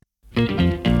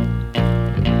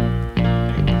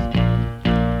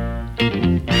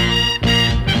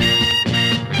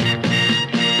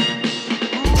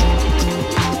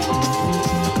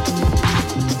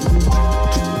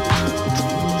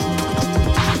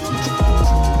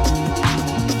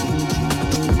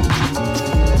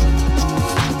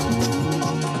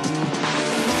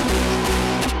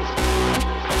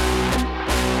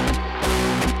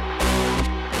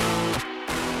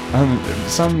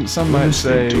some might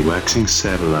say to Waxing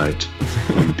Satellite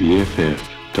on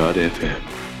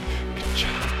BFF.fm.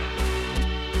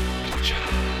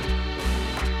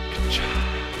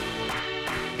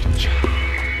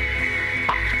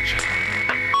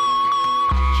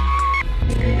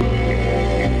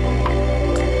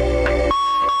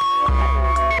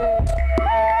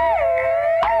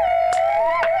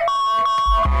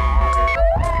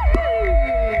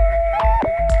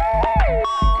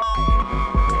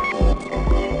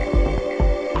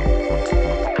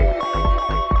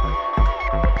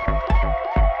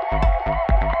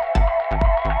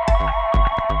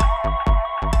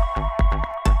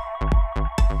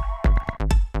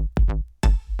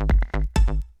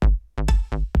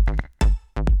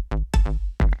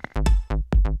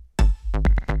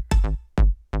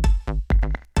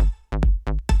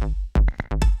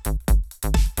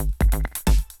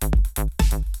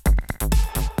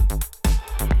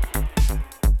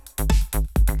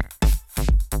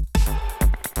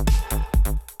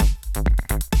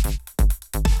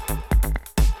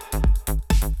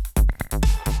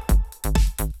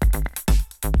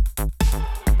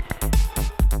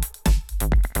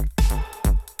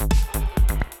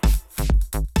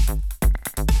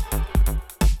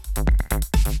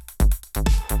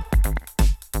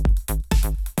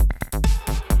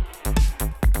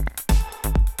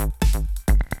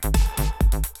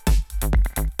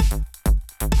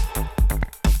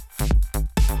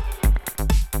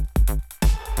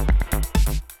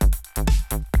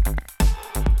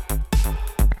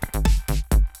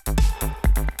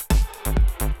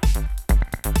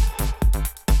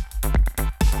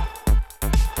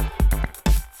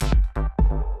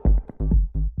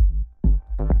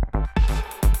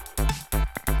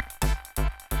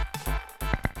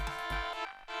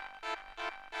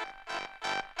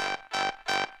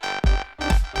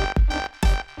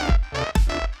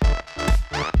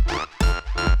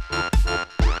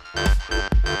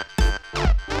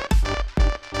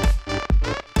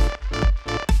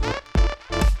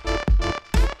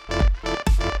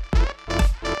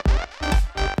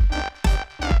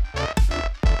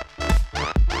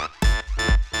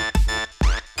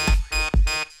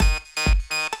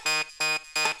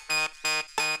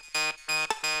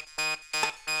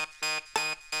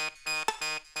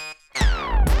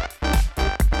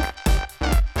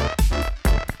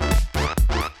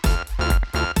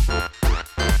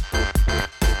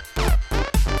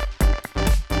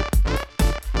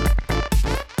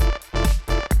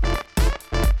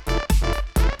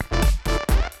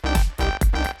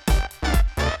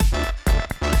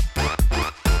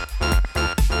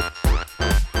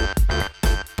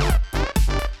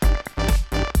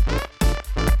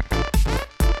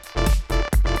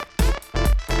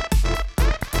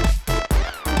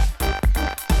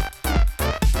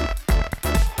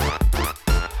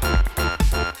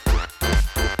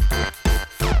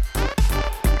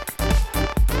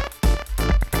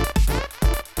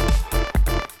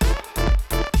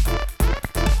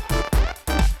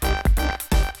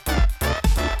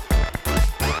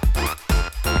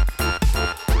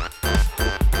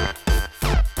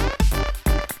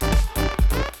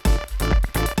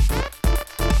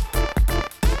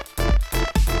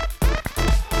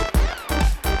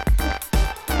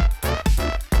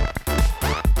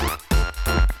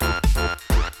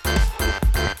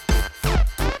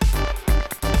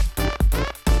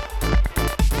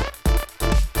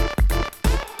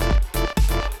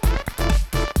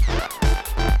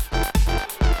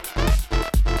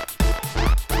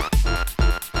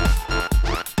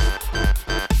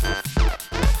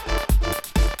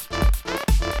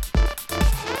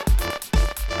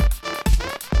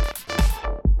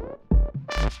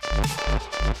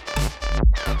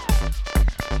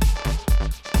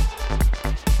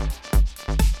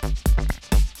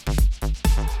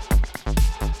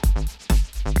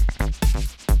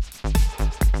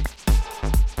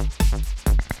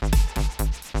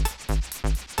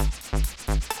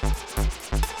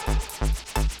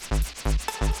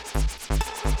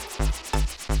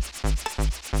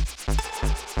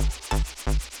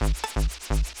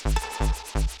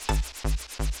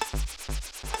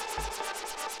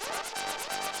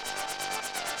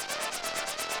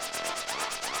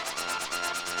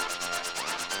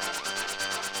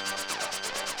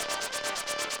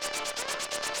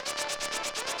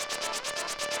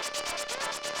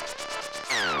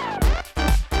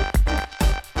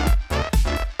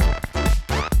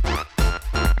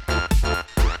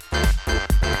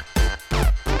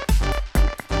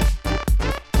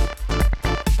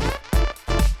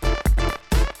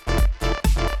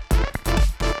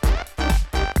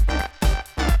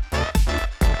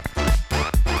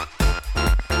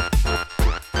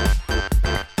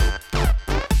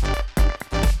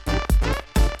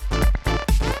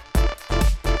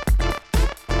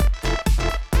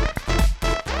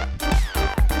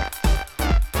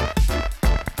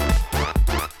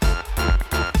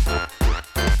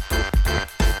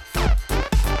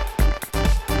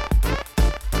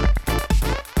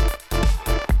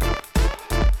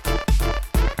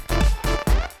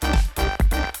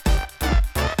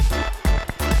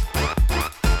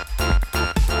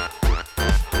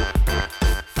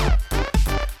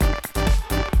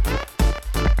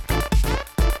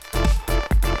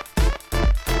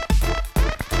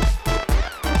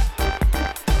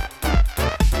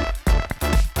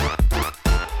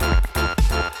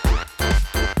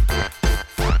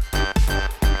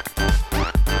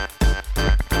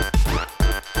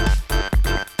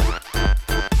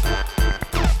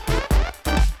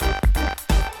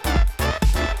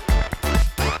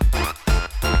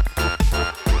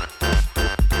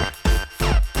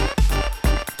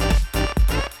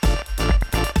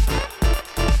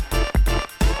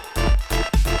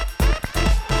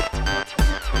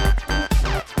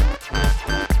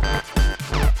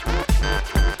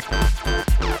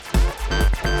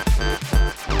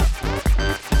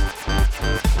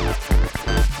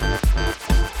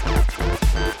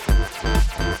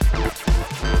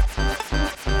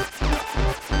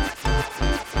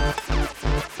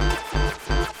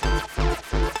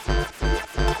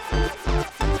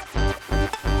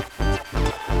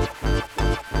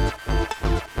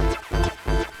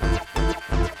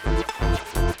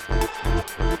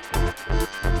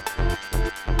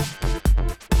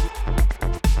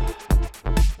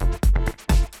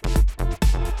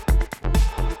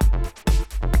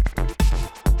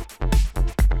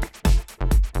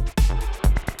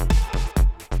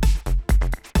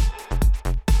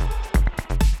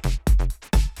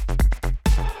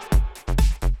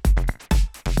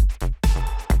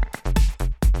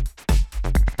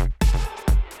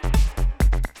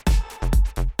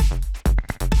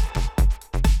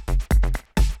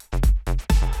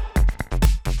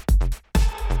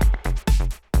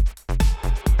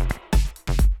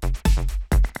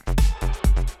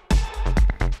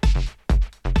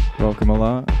 Welcome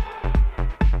along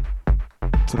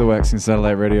to the Waxing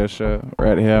Satellite Radio Show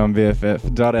right here on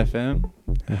BFF.FM.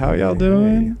 How y'all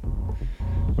doing?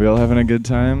 We all having a good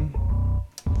time?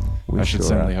 I should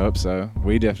certainly hope so.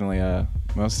 We definitely are.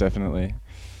 Most definitely.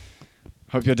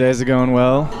 Hope your days are going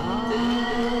well.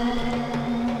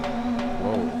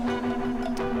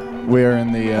 Whoa. We're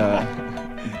in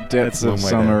the depths of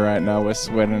summer right now. We're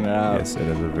sweating it out. Yes, it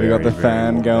is a we got the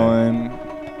fan going.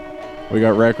 We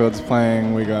got records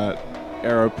playing. We got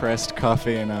AeroPressed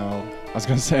coffee in our... I was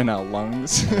going to say in our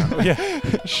lungs. Yeah.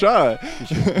 Sure.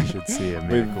 You should see a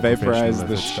We vaporized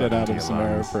the shit out of some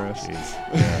AeroPress.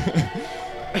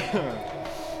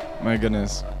 Yeah. My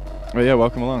goodness. But yeah,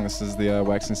 welcome along. This is the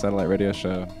Waxing Satellite Radio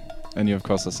Show. And you, of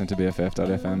course, listen to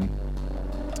BFF.FM.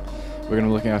 We're going to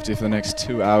be looking after you for the next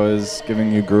 2 hours,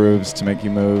 giving you grooves to make you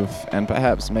move and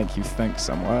perhaps make you think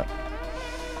somewhat.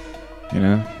 You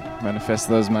know, manifest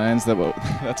those minds.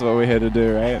 That's what we're here to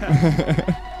do, right?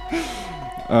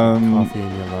 Coffee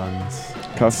in your lungs.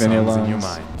 Coffee in your lungs. In your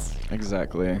minds.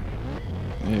 Exactly.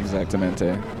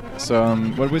 Exactamente. So,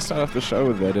 what did we start off the show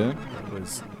with there, dude? It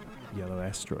was Yellow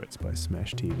Asteroids by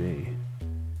Smash TV.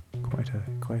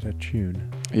 Quite a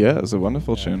tune. Yeah, it was a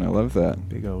wonderful tune. I love that.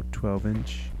 Big old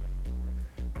 12-inch.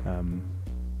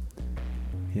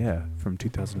 Yeah, from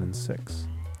 2006.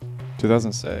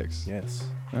 2006. Yes.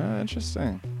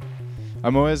 Interesting.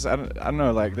 I'm always I don't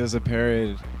know, like there's a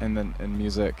period in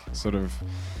music, sort of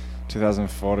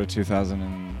 2004 to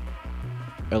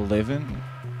 2011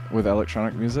 with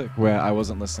electronic music where I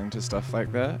wasn't listening to stuff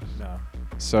like that. No.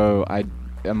 So I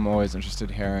am always interested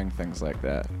hearing things like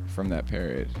that from that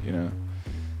period, you know,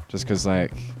 just because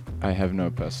like I have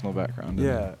no personal background in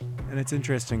it. And it's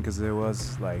interesting because there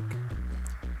was like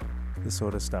the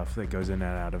sort of stuff that goes in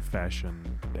and out of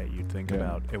fashion that you'd think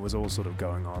about. It was all sort of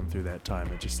going on through that time.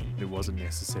 It wasn't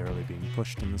necessarily being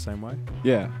pushed in the same way.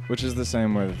 Yeah, which is the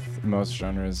same with most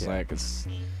genres. Yeah. Like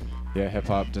hip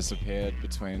hop disappeared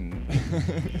between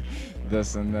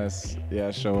this and this.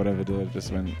 Yeah, sure, whatever did, it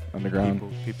just went underground.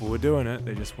 People were doing it.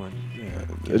 They just weren't.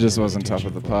 It just wasn't top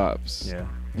of the pops. Yeah.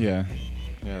 Yeah,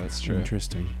 that's true.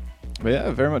 Interesting. But yeah,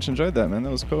 very much enjoyed that, man.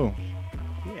 That was cool.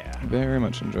 Yeah. Very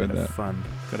much enjoyed that. Fun.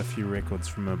 Got a few records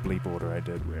from a Bleep order I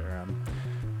did where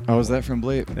Oh, was that from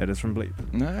Bleep? that is from Bleep.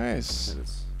 Nice. That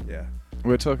is. Yeah. We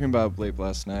were talking about Bleep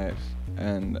last night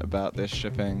and about their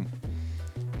shipping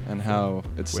and how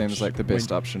it seems like the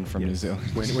best option from New Zealand.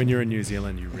 when you're in New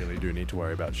Zealand, you really do need to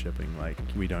worry about shipping. Like,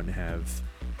 we don't have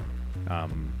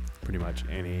pretty much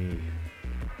any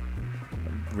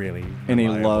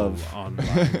love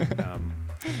online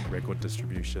record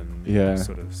distribution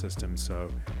sort of system. So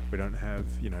we don't have,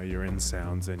 your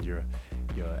InSounds and your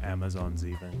Amazons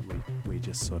even. We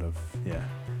just sort of,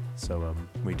 So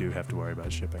we do have to worry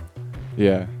about shipping.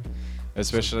 Yeah.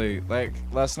 Especially, like,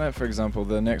 last night, for example,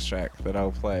 the next track that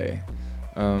I'll play,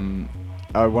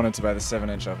 I wanted to buy the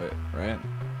 7-inch of it, right?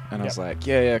 And I was like,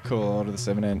 yeah, cool, I'll order the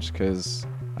 7-inch because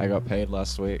I got paid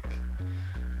last week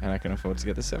and I can afford to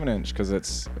get the 7-inch because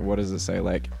it's, what does it say,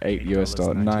 like $8 US,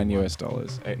 $9 US,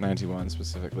 $8.91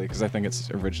 specifically, because I think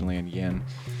it's originally in yen.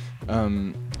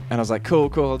 And I was like,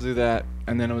 cool, I'll do that.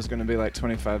 And then it was going to be like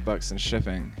 $25 in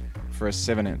shipping for a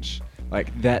 7-inch.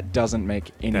 Like, that doesn't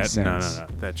make any sense. No,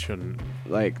 that shouldn't.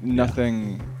 Like,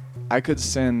 nothing. I could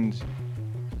send,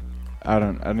 I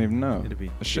don't even know, It'd be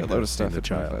a shitload of stuff for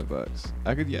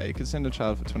 $25. You could send a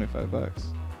child for $25.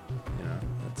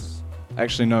 That's.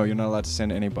 Actually, no, you're not allowed to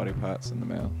send any body parts in the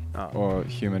mail. Oh. Or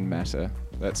human matter.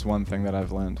 That's one thing that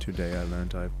I've learned. Today I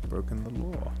learned I've broken the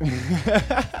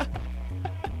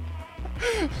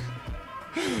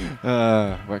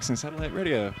law. Waxing Satellite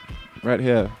Radio. Right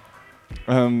here.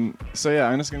 So yeah,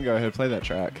 I'm just going to go ahead and play that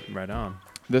track. Right on.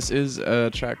 This is a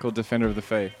track called Defender of the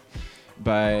Faith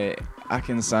by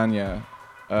Akin Sanya,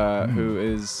 who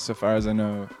is, so far as I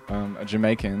know, a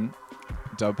Jamaican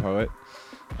dub poet.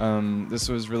 This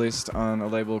was released on a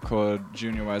label called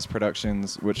Junior Wise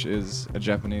Productions, which is a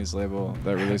Japanese label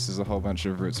that releases a whole bunch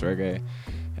of roots reggae.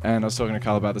 And I was talking to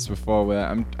Carl about this before, where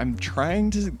I'm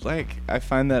trying to, like, I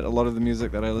find that a lot of the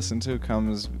music that I listen to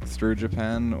comes through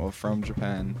Japan or from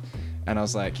Japan. And I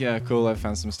was like, yeah, cool, I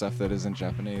found some stuff that isn't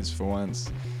Japanese for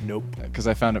once. Nope. Because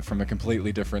I found it from a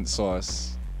completely different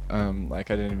source. Like,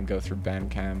 I didn't even go through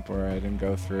Bandcamp, or I didn't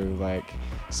go through, like,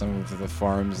 some of the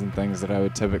forums and things that I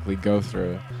would typically go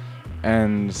through.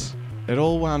 And it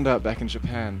all wound up back in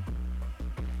Japan.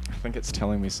 I think it's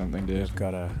telling me something, dude. They've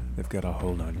got a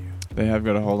hold on you. They have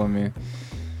got a hold on me.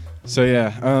 So yeah,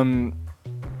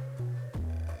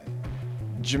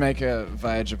 Jamaica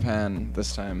via Japan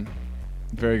this time.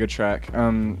 Very good track.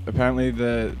 Apparently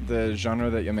the genre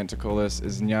that you're meant to call this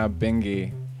is Nya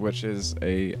Bingi, which is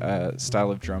a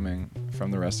style of drumming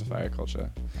from the Rastafari culture.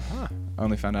 Uh-huh. I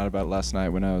only found out about it last night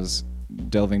when I was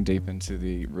delving deep into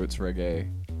the roots reggae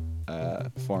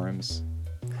forums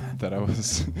that I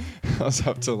was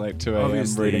up till like 2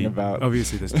 a.m. reading about.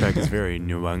 Obviously, this track is very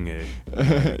Nwange.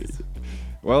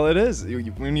 Well, it is.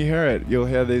 When you hear it, you'll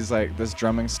hear this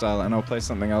drumming style, and I'll play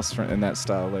something else in that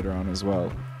style later on as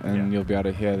well, and you'll be able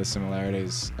to hear the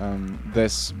similarities.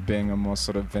 This being a more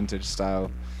sort of vintage style,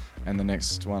 and the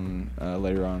next one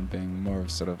later on being more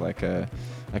of sort of like a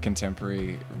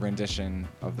contemporary rendition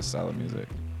of the style of music.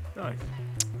 Nice.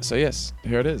 So yes,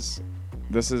 here it is.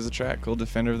 This is a track called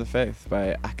Defender of the Faith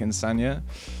by Akin Sanya.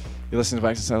 You listen to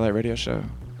Wax and Satellite Radio Show.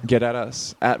 Get at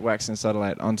us at Wax and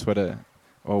Satellite on Twitter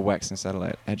or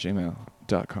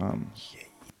waxandsatellite@gmail.com.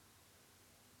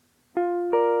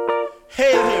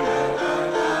 Hail him,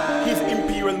 his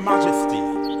imperial majesty.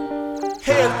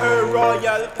 Hail her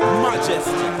royal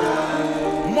majesty.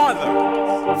 Mother,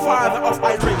 father of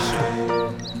iration,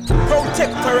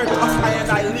 protectorate of I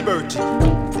and I liberty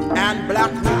and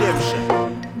black redemption.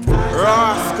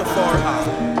 Rastafari.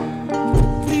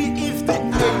 He is the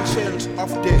ancient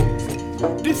of days,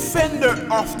 defender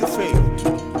of the faith,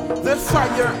 the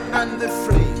fire and the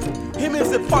flame. Him is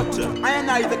the potter, I and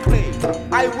I the clay.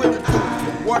 I will do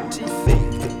what he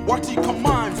says, what he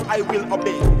commands I will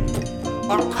obey.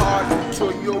 According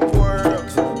to your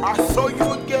works, I saw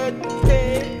you get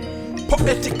paid.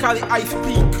 Poetically I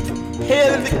speak,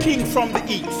 hail the king from the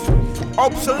east.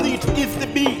 Obsolete is the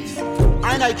beast,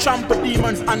 and I trample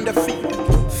demons under feet.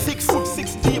 6 foot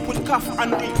 6 deep with cuff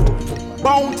and reef,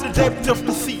 bound to the depth of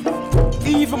the sea.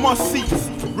 Evil must cease,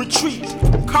 retreat,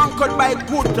 conquered by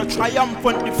good to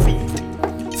triumphant defeat.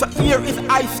 So here is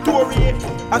I story,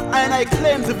 as I and I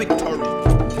claim the victory,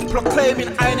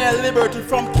 proclaiming I and I liberty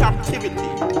from captivity,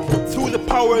 through the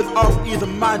powers of his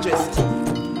majesty.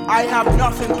 I have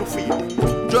nothing to fear,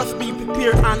 just be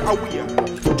prepared and aware,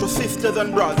 to sisters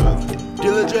and brothers,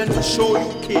 diligent to show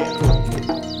you care.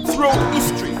 Throughout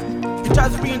history, it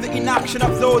has been the inaction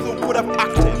of those who could have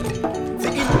acted, the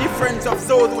indifference of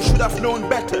those who should have known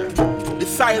better, the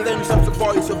silence of the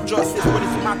voice of justice when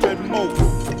it mattered most,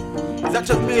 that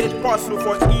has made it possible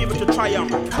for evil to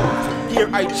triumph. Here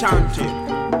I chanted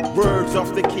words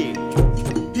of the king.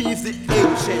 He is the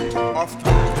ancient of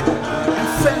days,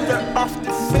 defender of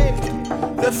the faith,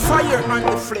 the fire and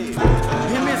the flame.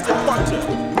 Him is the potter,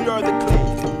 we are the clay.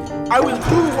 I will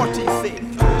do what he says,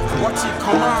 what he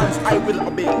commands I will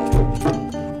obey.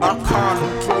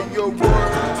 According to your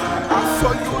words, I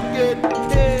saw you get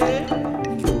paid.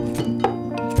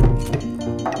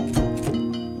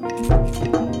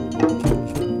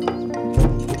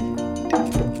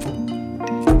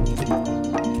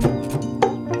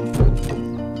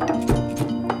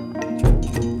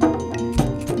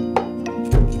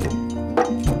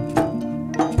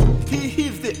 He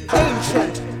is the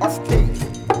ancient of days,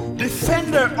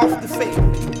 defender of the faith,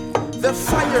 the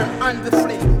fire and the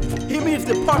flame. Him is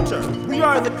the potter, we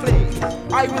are the clay.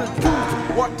 I will do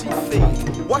what he says,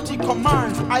 what he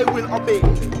commands I will obey.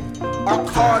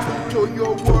 According to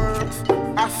your works,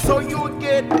 I saw you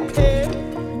get paid.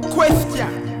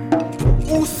 Question,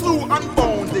 who slew and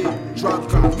bound the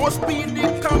dragon? Must be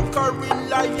the conquering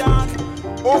lion.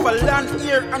 Over land,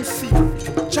 air and sea,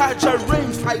 Charger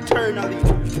reigns eternally.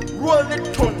 Roll the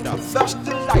thunder, flash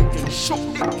the lightning, shook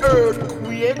the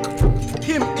earthquake.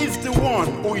 Him is the one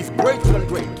who is greater than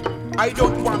great. I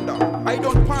don't wonder, I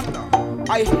don't ponder,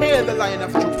 I hail the Lion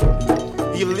of Judah.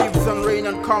 He lives and reigns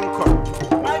and conquer.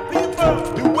 My people,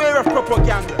 beware of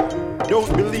propaganda.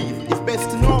 Don't believe, it's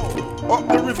best to know. Up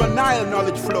the river Nile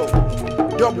knowledge flow.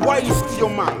 Dog wise to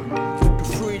your mind, to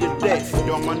free the deaf,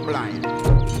 dumb and blind.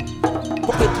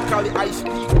 Poetically I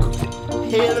speak,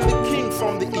 hail the king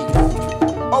from the east.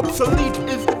 Obsolete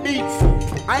is the beast,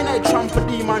 and I trample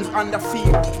demons under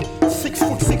feet. 6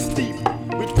 foot 6 deep,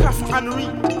 with calf and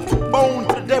reed, bound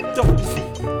to the depth of the sea.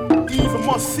 Evil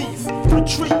must cease,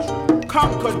 retreat,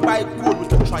 conquered by good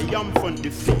with a triumphant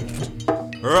defeat.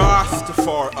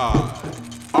 Rastafari,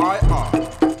 I.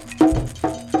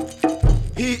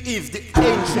 He is the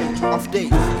ancient of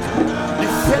days,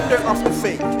 defender of the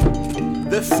faith,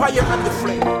 the fire and the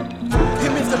flame.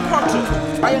 Him is the potter,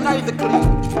 I and I the clay.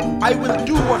 I will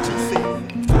do what he says,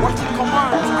 what he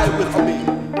commands I will obey.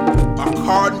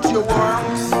 According to your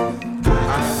works,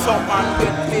 as some man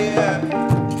get here,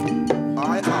 I.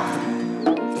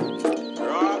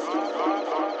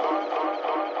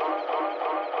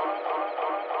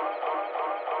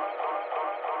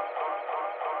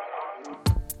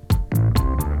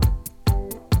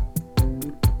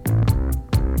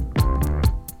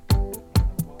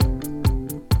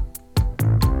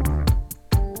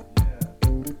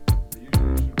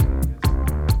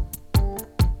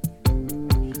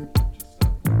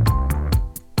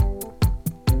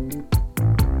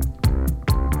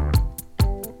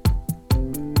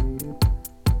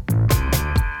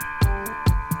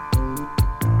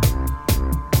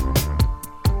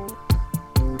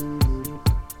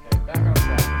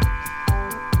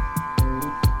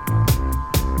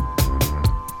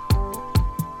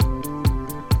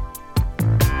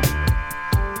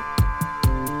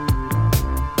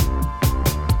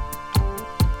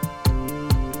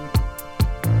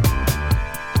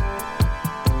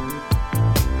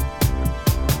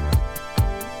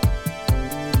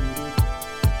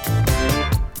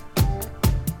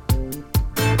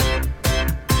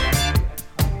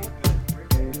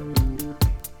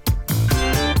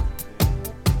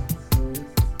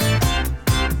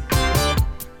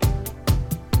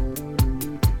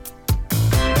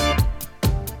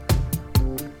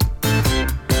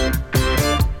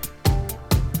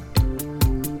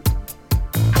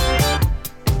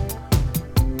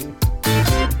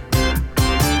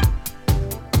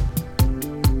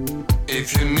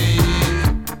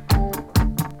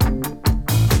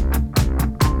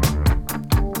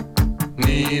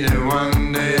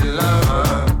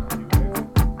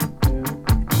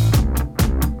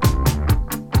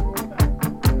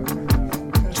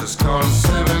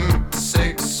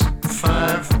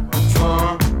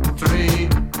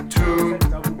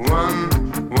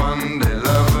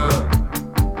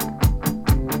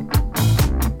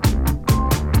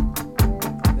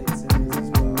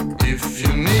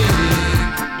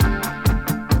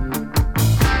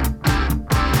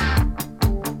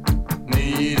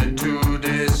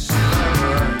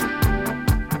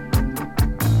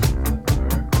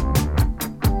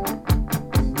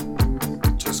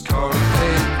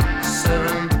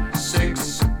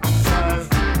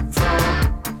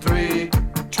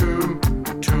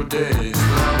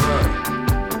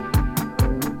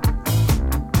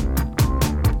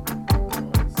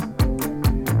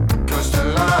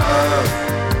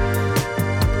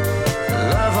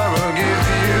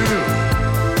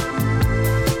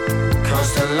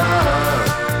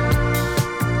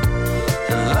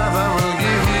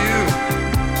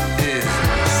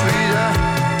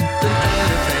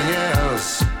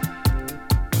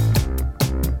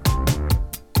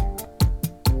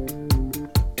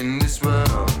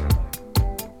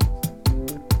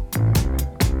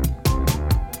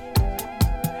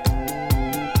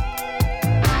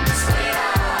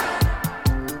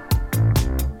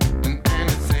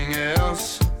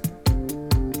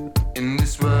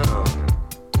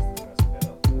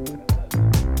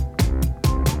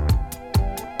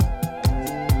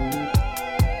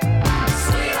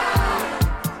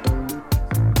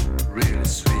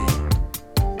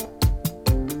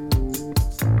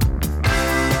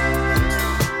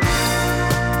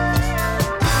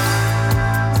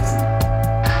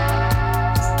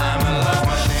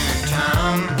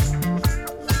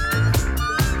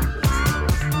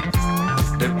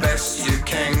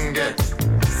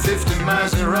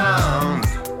 miles around.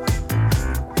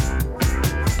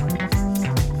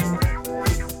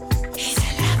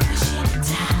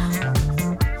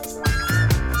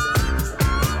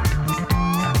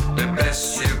 The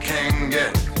best you can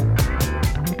get.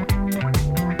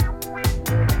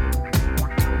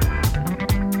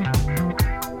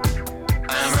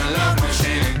 I'm a love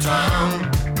machine in town.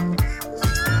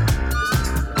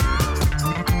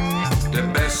 The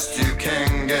best you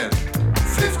can get.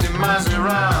 50 miles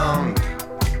around.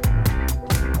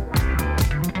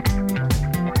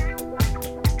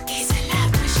 He's a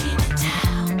love machine in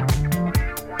town.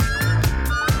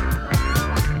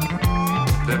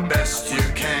 The best you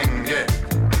can get.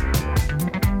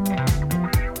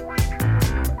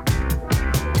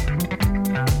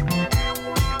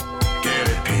 Get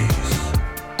a piece.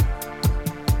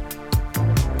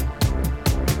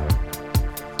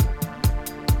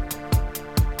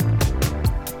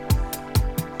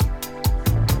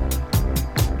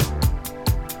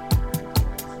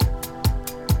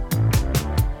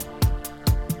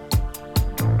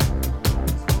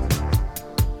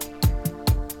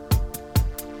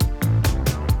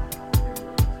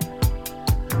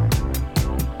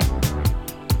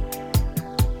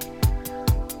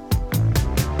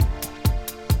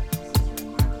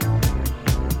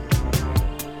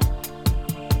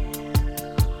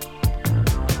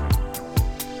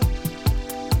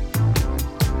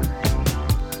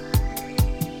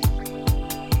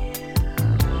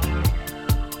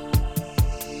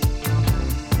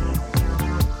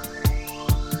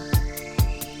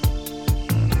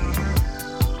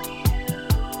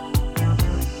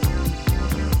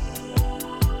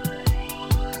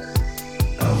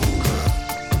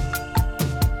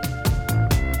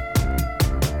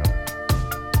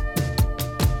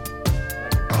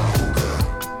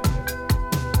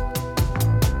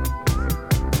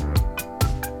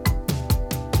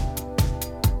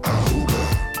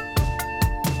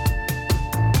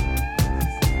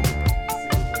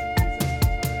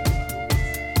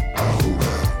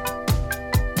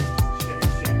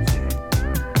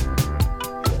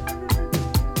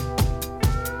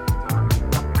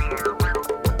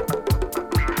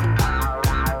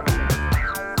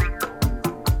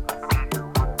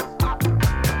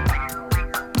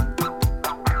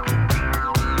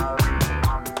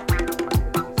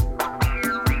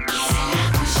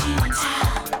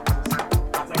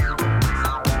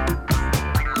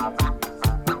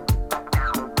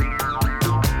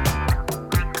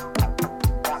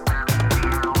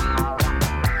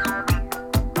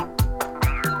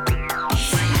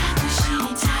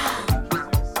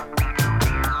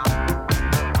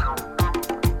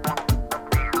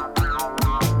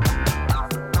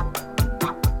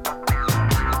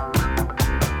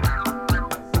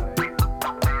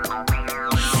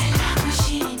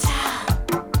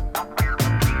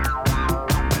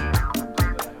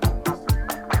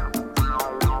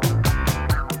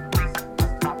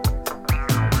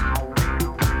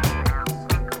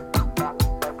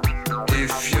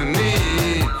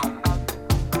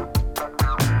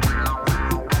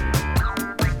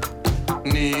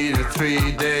 Need a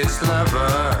 3 days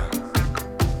lover.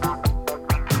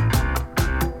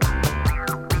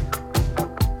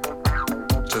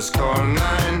 Just call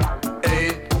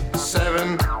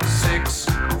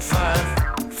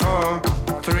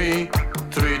 9876543.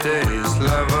 3 days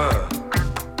lover.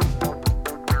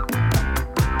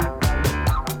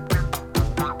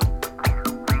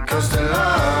 Cause the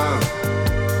love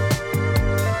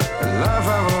I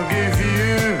will give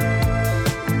you.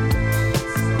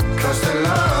 Cause the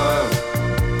love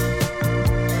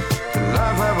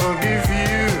I will give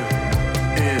you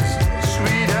is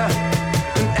sweeter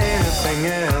than anything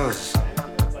else.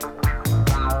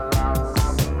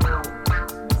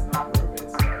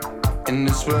 In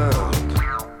this world.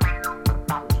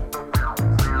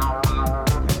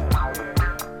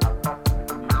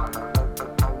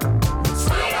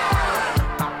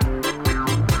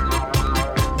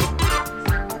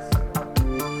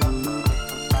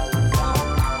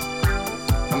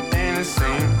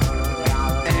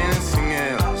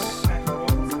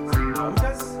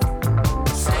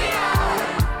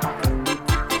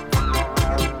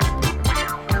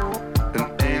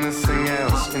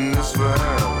 In this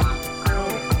world.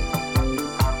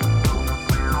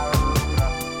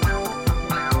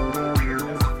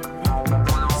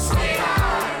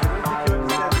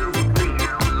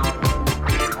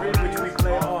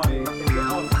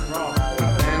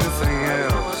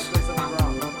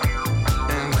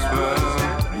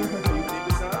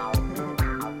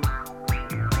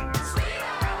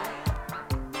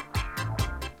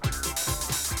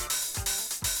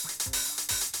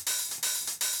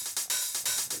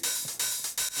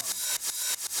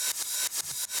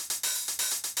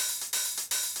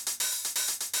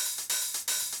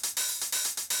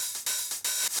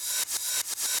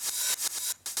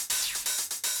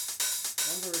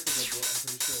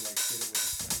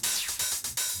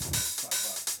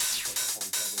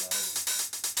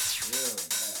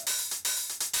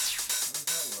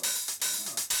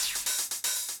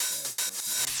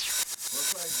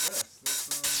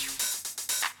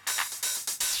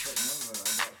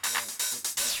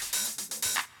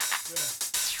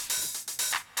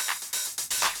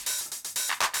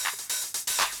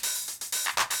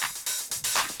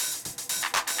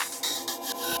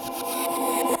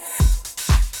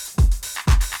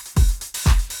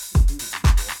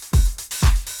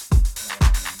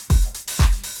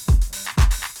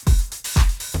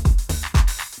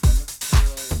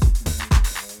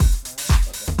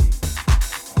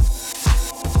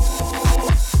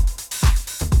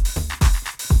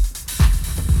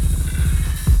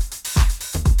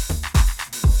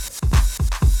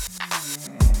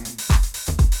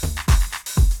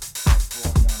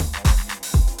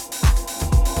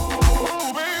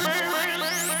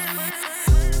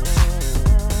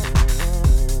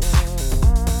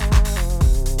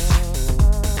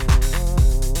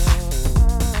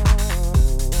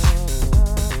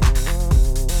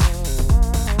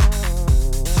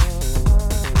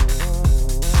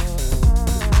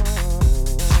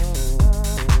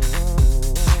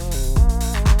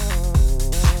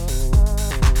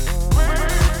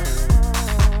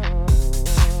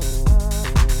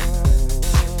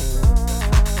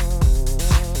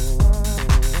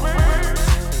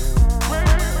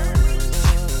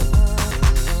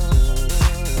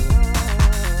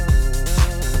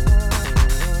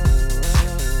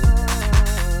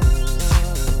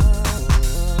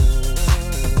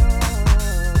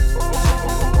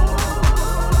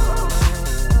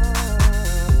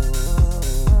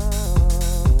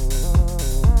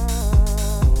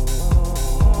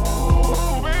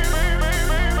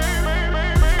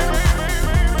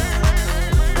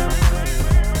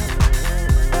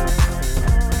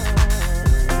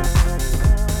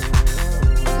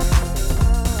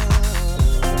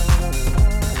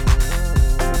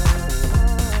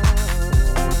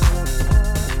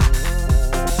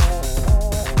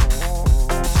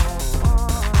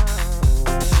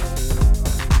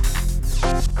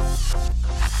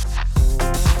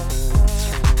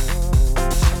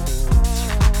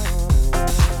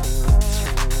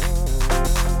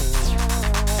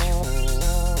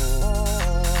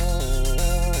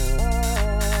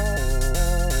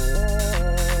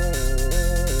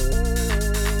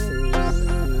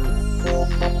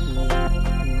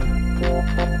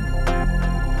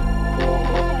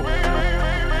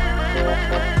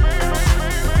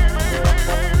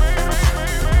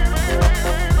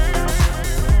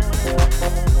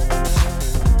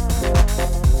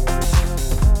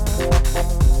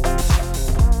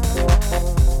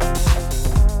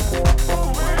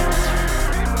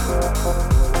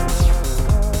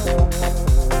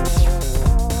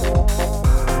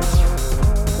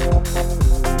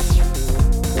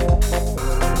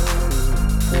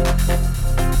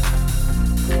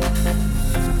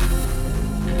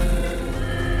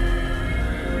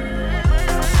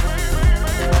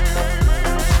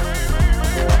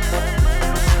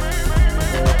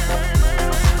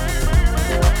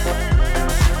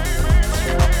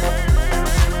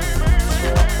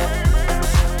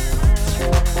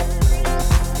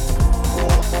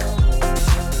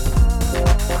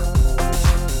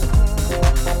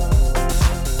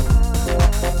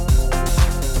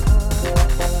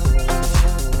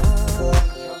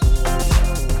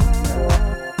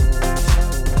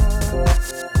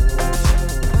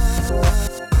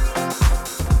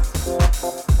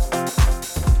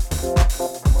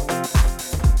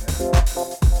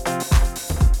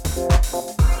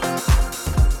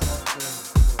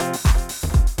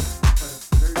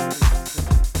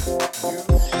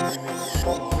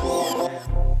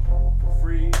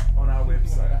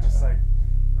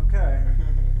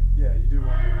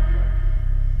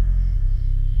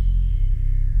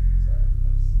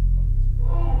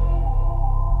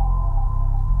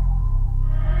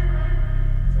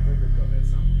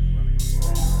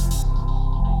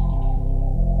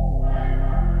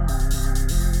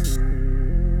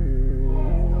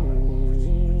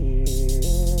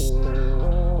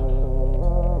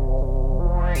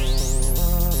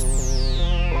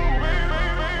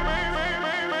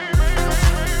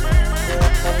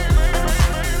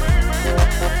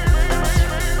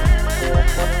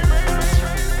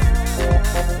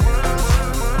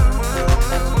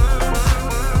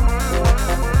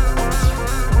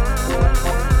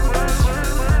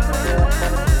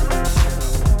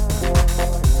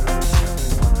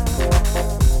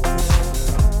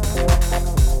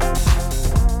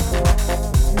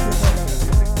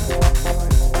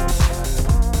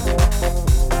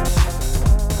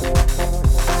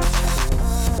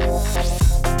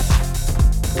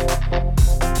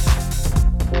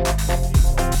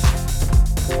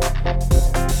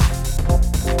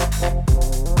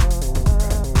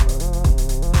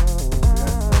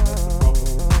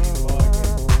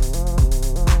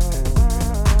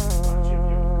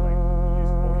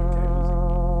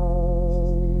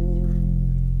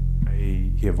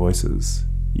 Your Voices.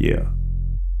 Yeah.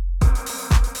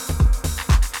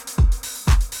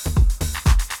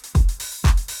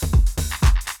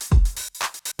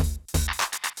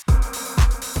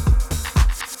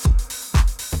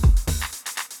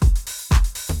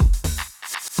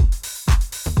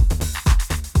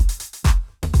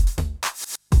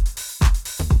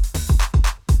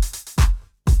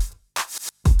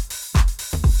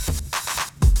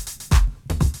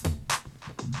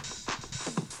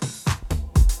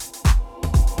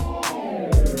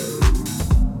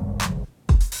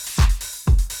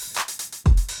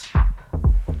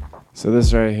 So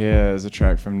this right here is a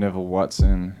track from Neville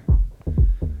Watson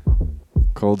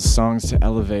called Songs to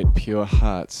Elevate Pure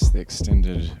Hearts, the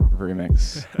extended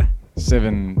remix.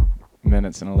 7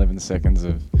 minutes and 11 seconds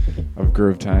of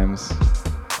groove times.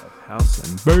 House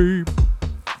and babe.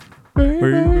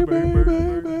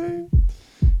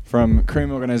 From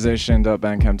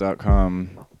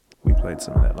creamorganization.bandcamp.com. We played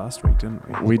some of that last week, didn't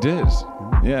we? We did.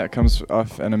 Yeah, it comes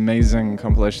off an amazing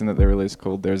compilation that they released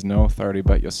called There's No Authority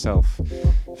But Yourself.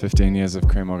 15 Years of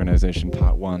Cream Organization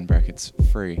Part 1, brackets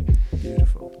free.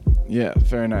 Beautiful. Yeah,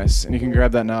 very nice. And you can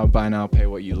grab that now, buy now, pay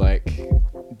what you like.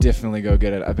 Definitely go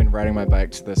get it. I've been riding my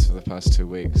bike to this for the past 2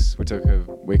 weeks. We took a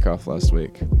week off last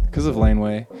week because of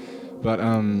laneway. But,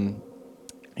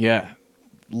 yeah,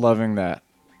 loving that.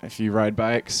 If you ride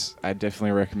bikes, I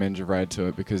definitely recommend you ride to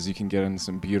it because you can get in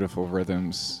some beautiful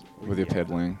rhythms with your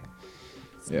pedaling.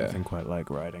 Yeah. Nothing quite like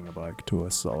riding a bike to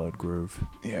a solid groove.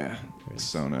 Yeah, it's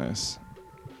so nice.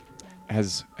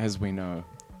 As we know.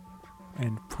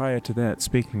 And prior to that,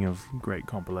 speaking of great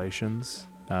compilations,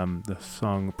 the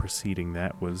song preceding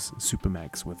that was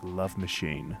Supermax with Love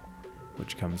Machine,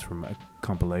 which comes from a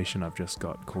compilation I've just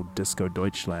got called Disco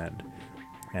Deutschland.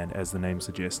 And as the name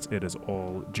suggests, it is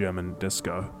all German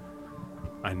disco.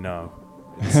 I know.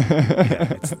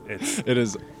 It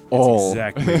is all.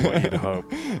 Exactly what you'd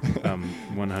hope.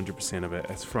 100% of it.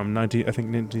 It's from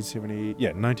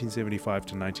 1975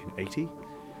 to 1980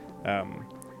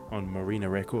 on Marina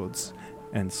Records.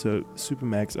 And so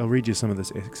Supermax, I'll read you some of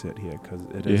this excerpt here because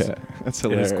it is, that's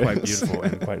hilarious. it is quite beautiful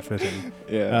and quite fitting.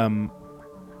 Yeah.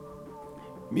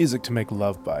 Music to make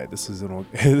love by. This is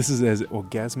as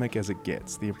orgasmic as it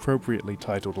gets. The appropriately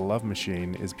titled Love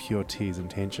Machine is Pure T's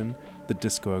intention, the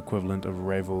disco equivalent of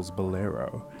Ravel's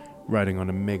Bolero. Riding on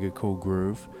a mega cool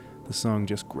groove, the song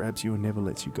just grabs you and never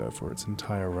lets you go for its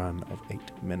entire run of 8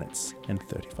 minutes and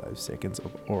 35 seconds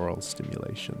of oral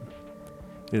stimulation.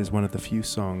 It is one of the few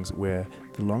songs where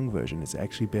the long version is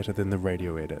actually better than the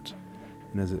radio edit.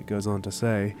 And as it goes on to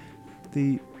say,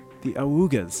 the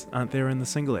awoogas aren't there in the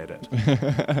single edit.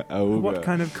 What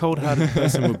kind of cold-hearted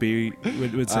person would say,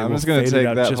 I'm just going to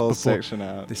take that whole section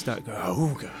out. They start going,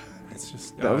 awooga. It's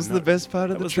just that was the best part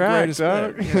of the track,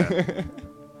 dog.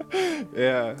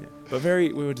 Yeah. But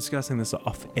we were discussing this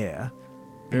off air.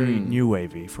 Very new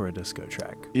wavy for a disco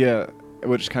track. Yeah,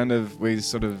 which kind of we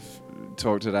sort of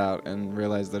talked it out and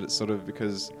realized that it's sort of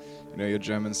because your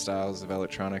German styles of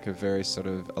electronic are very sort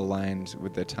of aligned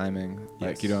with their timing.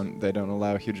 Like they don't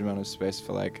allow a huge amount of space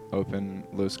for like open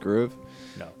loose groove.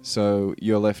 No. So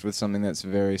you're left with something that's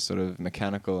very sort of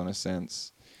mechanical in a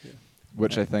sense,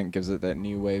 which I think gives it that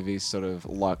new wavy sort of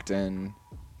locked in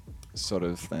sort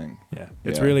of thing. Yeah.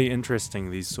 It's really interesting,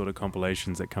 these sort of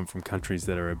compilations that come from countries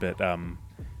that are a bit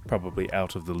probably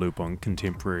out of the loop on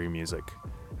contemporary music.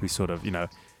 We sort of,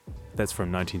 that's from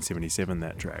 1977,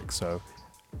 that track. So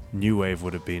new wave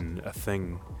would have been a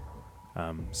thing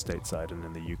stateside and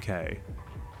in the UK,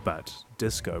 but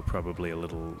disco probably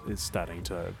is starting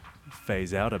to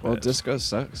phase out a bit. Well, Disco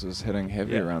Sucks was hitting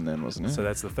heavy around then, wasn't it? So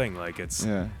that's the thing, like it's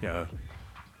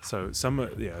so some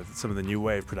of the new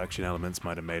wave production elements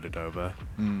might have made it over,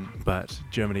 but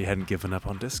Germany hadn't given up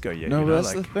on disco yet. No, but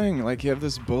that's the thing. Like, you have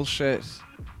this bullshit,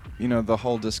 the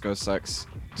whole Disco Sucks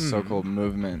so-called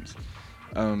movement.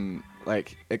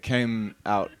 Like, it came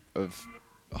out of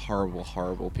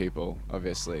horrible people,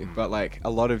 obviously, but like a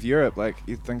lot of Europe, like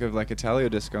you think of like Italia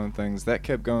disco and things that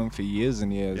kept going for years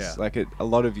and years. Like a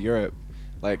lot of Europe,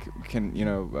 like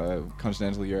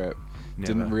continental Europe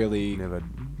never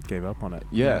gave up on it.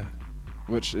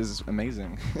 Which is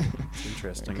amazing. It's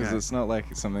interesting because it's not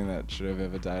like something that should have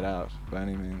ever died out by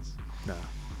any means. No.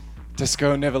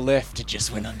 Disco never left, it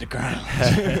just went underground.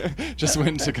 Just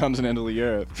went to continental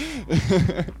Europe.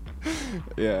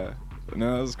 Yeah.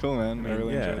 No, that was cool, man. I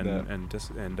really enjoyed that.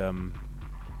 And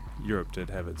Europe did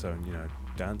have its own,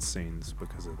 dance scenes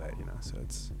because of that, So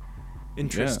it's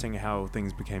interesting how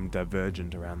things became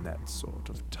divergent around that sort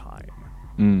of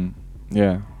time.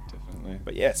 Yeah, definitely.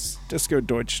 But yes, Disco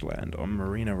Deutschland on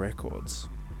Marina Records.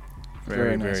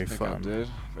 Very, nice very pickup, fun. dude.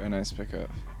 Very nice pickup.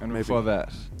 And Maybe- before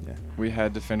that, Yeah. we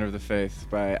had Defender of the Faith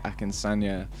by Akin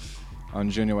Sanya on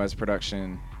Junior Wise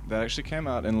production. That actually came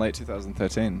out in late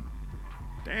 2013.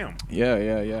 Damn.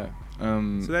 Yeah.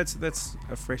 So that's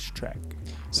a fresh track.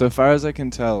 So far as I can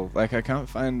tell, like I can't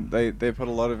find they put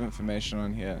a lot of information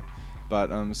on here, but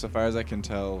so far as I can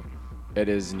tell, it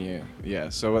is new. Yeah.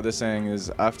 So what they're saying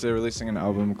is after releasing an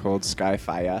album called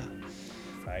Skyfire,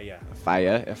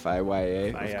 Fire,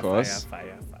 F-I-Y-A, of course.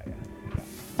 Fire.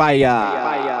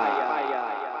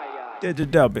 Did the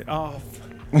dub it off.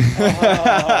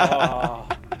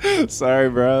 Sorry,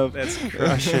 bro. That's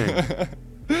crushing.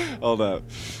 Hold up.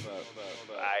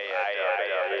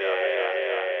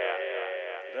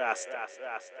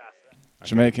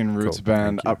 Jamaican roots Cool,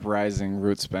 band, thank you. Uprising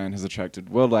Roots Band, has attracted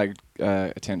worldwide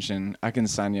attention. Akin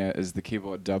Sanya is the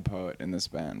keyboard dub poet in this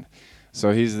band.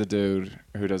 So he's the dude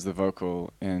who does the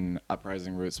vocal in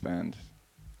Uprising Roots Band.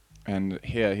 And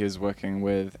here he is working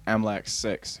with Amlak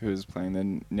 6, who's playing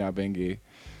the Nyabengi.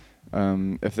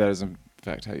 If that is in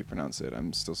fact how you pronounce it,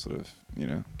 I'm still sort of,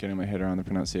 getting my head around the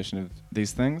pronunciation of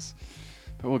these things.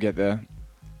 But we'll get there.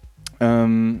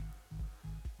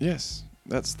 Yes,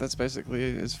 that's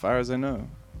basically as far as I know.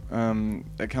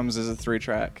 It comes as a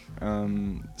 3-track.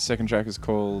 Second track is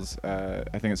called, I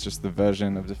think it's just the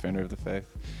version of Defender of the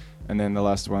Faith. And then the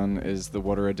last one is the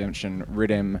Water Redemption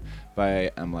Riddim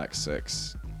by Amlak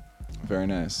 6. Very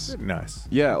nice. Nice.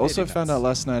 Yeah, also Very found nice. out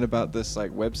last night about this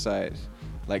website,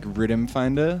 Riddim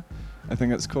Finder, I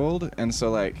think it's called. And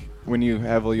so when you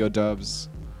have all your dubs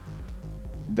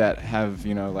that have,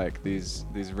 these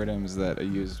riddims that are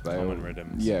used by Common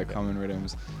riddims. Yeah, Yeah. common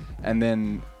riddims. And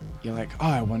then you're like, oh,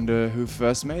 I wonder who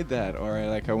first made that, or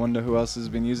I wonder who else has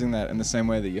been using that. In the same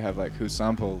way that you have who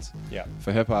sampled Yeah.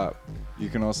 for hip hop, you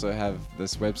can also have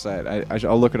this website.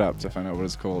 I'll look it up to find out what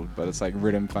it's called, but it's like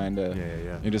Riddim Finder.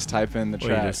 Yeah. You just type in the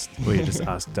track. Or you just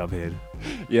ask Dubhead.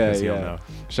 Yeah. 'cause he'll know.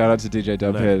 Shout out to DJ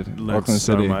Dubhead, Learned Auckland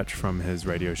so City. much from his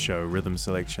radio show Rhythm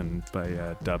Selection by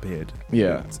Dubhead.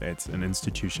 Yeah. It's an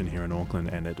institution here in Auckland,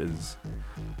 and it is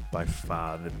by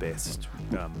far the best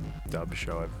dub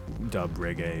show, dub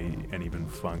reggae, and even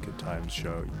funk at times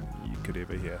show you could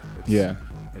ever hear. Yeah.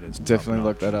 It is Definitely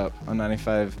look top-notch. that up on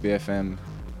 95 BFM.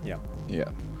 Yeah. Yeah.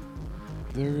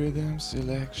 The Rhythm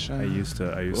Selection. I used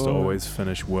to Whoa. always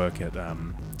finish work at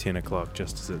 10 o'clock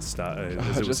just as it started,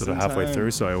 as it was Just sort of in halfway time.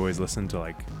 through. So I always listened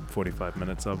to 45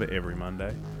 minutes of it every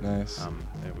Monday. Nice.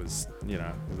 It was,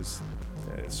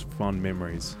 it's fond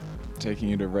memories. Taking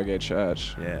you to reggae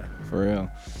church. Yeah. For real.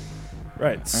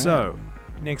 Right. So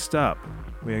next up,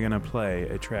 we are going to play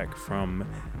a track from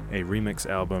a remix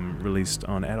album released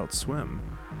on Adult Swim.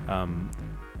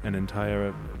 An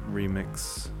entire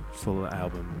remix full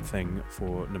album thing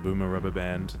for Nabuma Rubber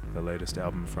Band, the latest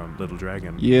album from Little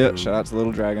Dragon. Yeah, who- shout out to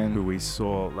Little Dragon. who we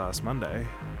saw last Monday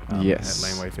Yes.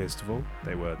 at Laneway Festival.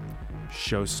 They were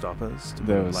showstoppers. To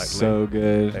They put it were lightly. so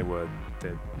good. They were.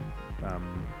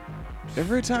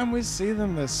 Every time we see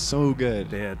them, they're so good.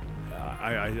 They had.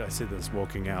 I said this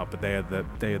walking out, but they are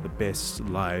the best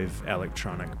live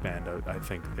electronic band I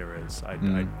think there is.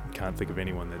 I can't think of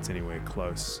anyone that's anywhere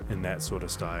close in that sort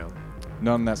of style.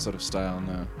 Not in that sort of style,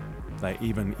 no. Like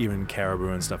even Caribou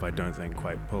and stuff, I don't think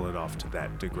quite pull it off to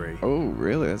that degree. Oh,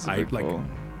 really? That's I- pretty like- cool.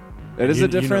 It is You- a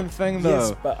different thing, though.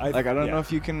 Yes, but I I don't yeah. know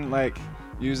if you can,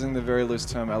 using the very loose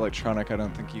term electronic, I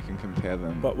don't think you can compare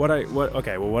them. But what I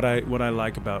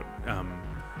like about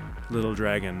Little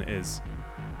Dragon is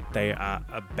they are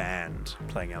a band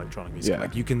playing electronic music. Yeah.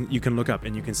 Like you can look up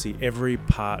and you can see every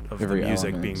part of Every the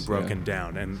music being element, broken yeah.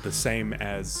 down, and the same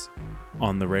as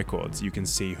on the records, you can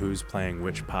see who's playing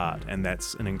which part, and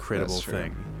that's an incredible That's true.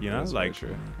 thing. You know, That's very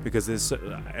true. because there's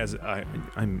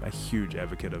I'm a huge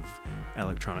advocate of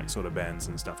electronic sort of bands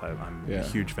and stuff. I'm Yeah. a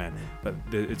huge fan, but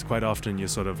it's quite often you're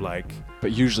sort of like.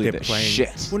 But usually They're they're playing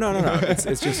shit. Well, no. It's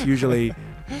just usually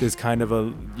there's kind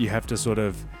of you have to sort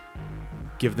of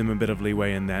give them a bit of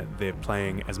leeway in that they're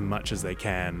playing as much as they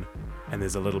can, and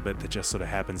there's a little bit that just sort of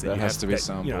happens. That you has have to be that,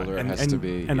 sampled, or it has to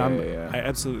be. And Yeah. I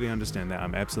absolutely understand that.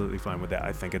 I'm absolutely fine with that.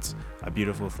 I think it's a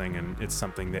beautiful thing, and it's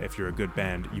something that if you're a good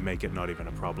band, you make it not even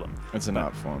a problem. It's an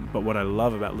art form. But what I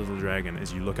love about Little Dragon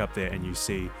is you look up there and you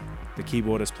see the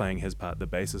keyboardist playing his part, the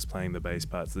bassist playing the bass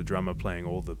parts, the drummer playing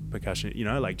all the percussion,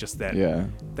 just that, Yeah.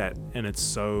 and it's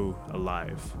so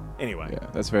alive. Anyway, Yeah,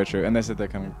 that's very true. And they said they're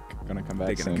gonna come back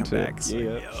they're soon going to come too. back. So,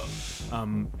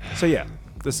 Yeah. So yeah,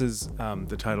 this is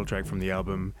the title track from the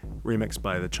album, remixed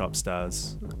by the Chop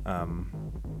Stars.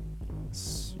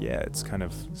 It's kind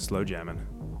of slow jamming.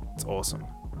 It's awesome.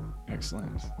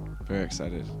 Excellent. Very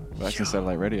excited. Back to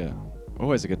Satellite Radio.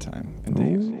 Always a good time.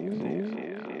 Indeed.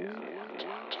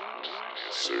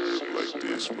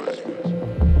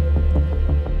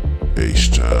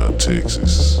 H-Town,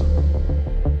 Texas.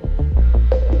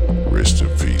 Rest in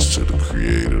peace to the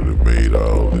creator that made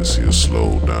all this here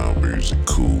slow down music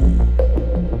cool.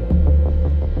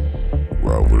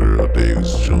 Robert Earl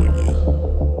Davis Jr.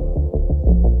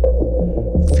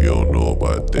 If you don't know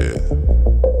about that,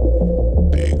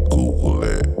 then Google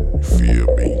that, you feel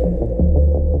me?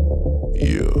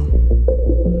 Yeah.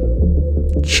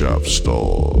 Chop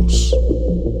stars.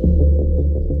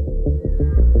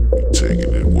 We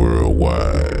taking it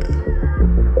worldwide.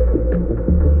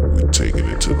 We taking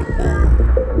it to the moon.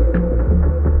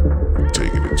 We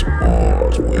taking it to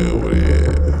Mars, wherever they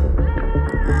at.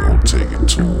 We gon' take it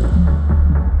to 'em.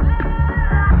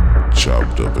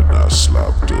 Chopped up and not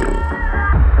slopped up.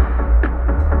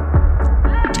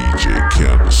 DJ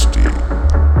Candlestick,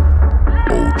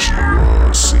 OG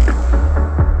Ron C.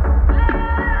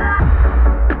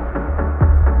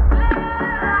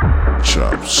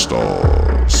 Chop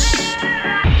stars.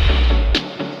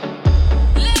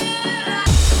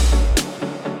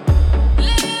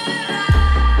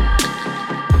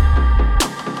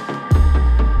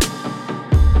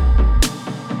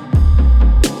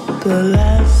 The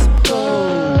last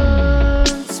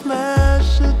plane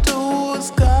smashed into a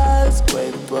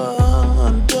skyscraper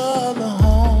under the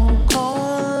Hong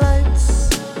Kong lights.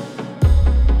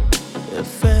 It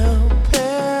fell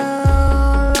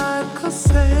pale like a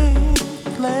saint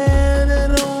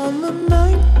planted on the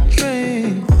night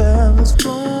train. Feathers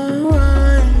blown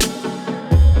right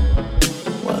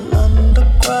while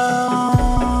underground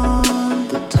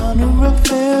the tunnel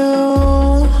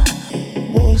revealed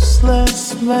voiceless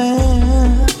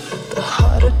man, the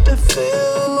harder to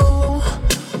feel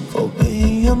for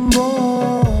being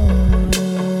born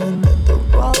in the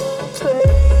wrong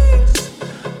place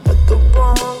at the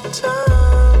wrong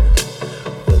time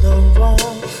with the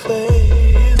wrong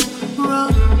face.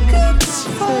 Rockets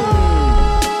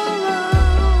fall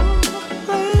out,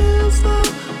 raise the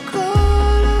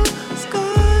color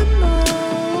sky now.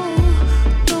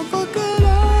 Don't forget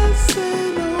I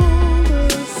said all the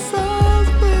stars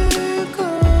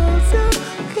because you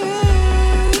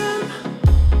can.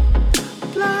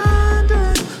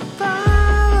 Blinded by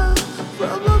the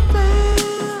rubber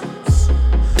bands.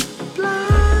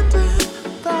 Blinded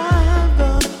by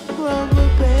the rubber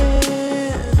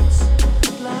bands.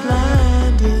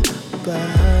 Blinded by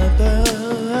the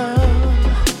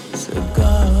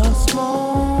cigar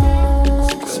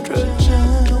smoke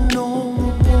stretching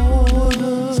over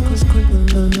borders,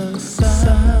 creeping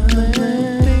silently.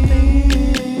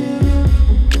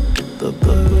 The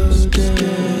birds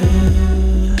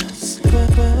dead,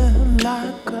 slipping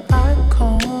like an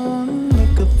icon,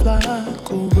 make it fly,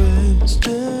 go rest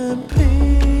in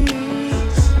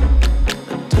peace.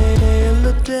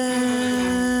 Taylor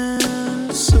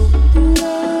dance so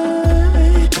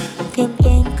light, can't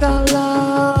think out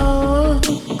loud,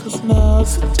 'cause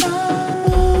now's the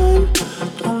time.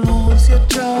 Don't lose your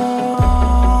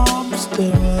job,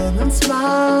 staring and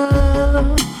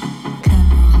smile.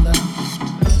 Camera left.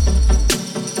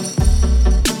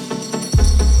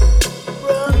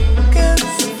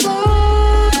 Rockets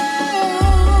fall,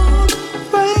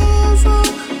 raise a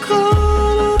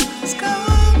color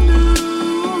sky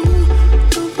now.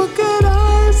 Don't forget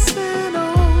I said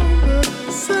all the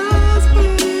signs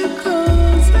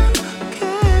because you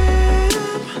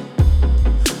can.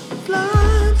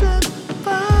 Blinded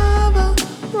by the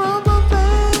rubber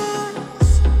bands.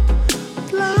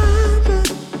 Blinded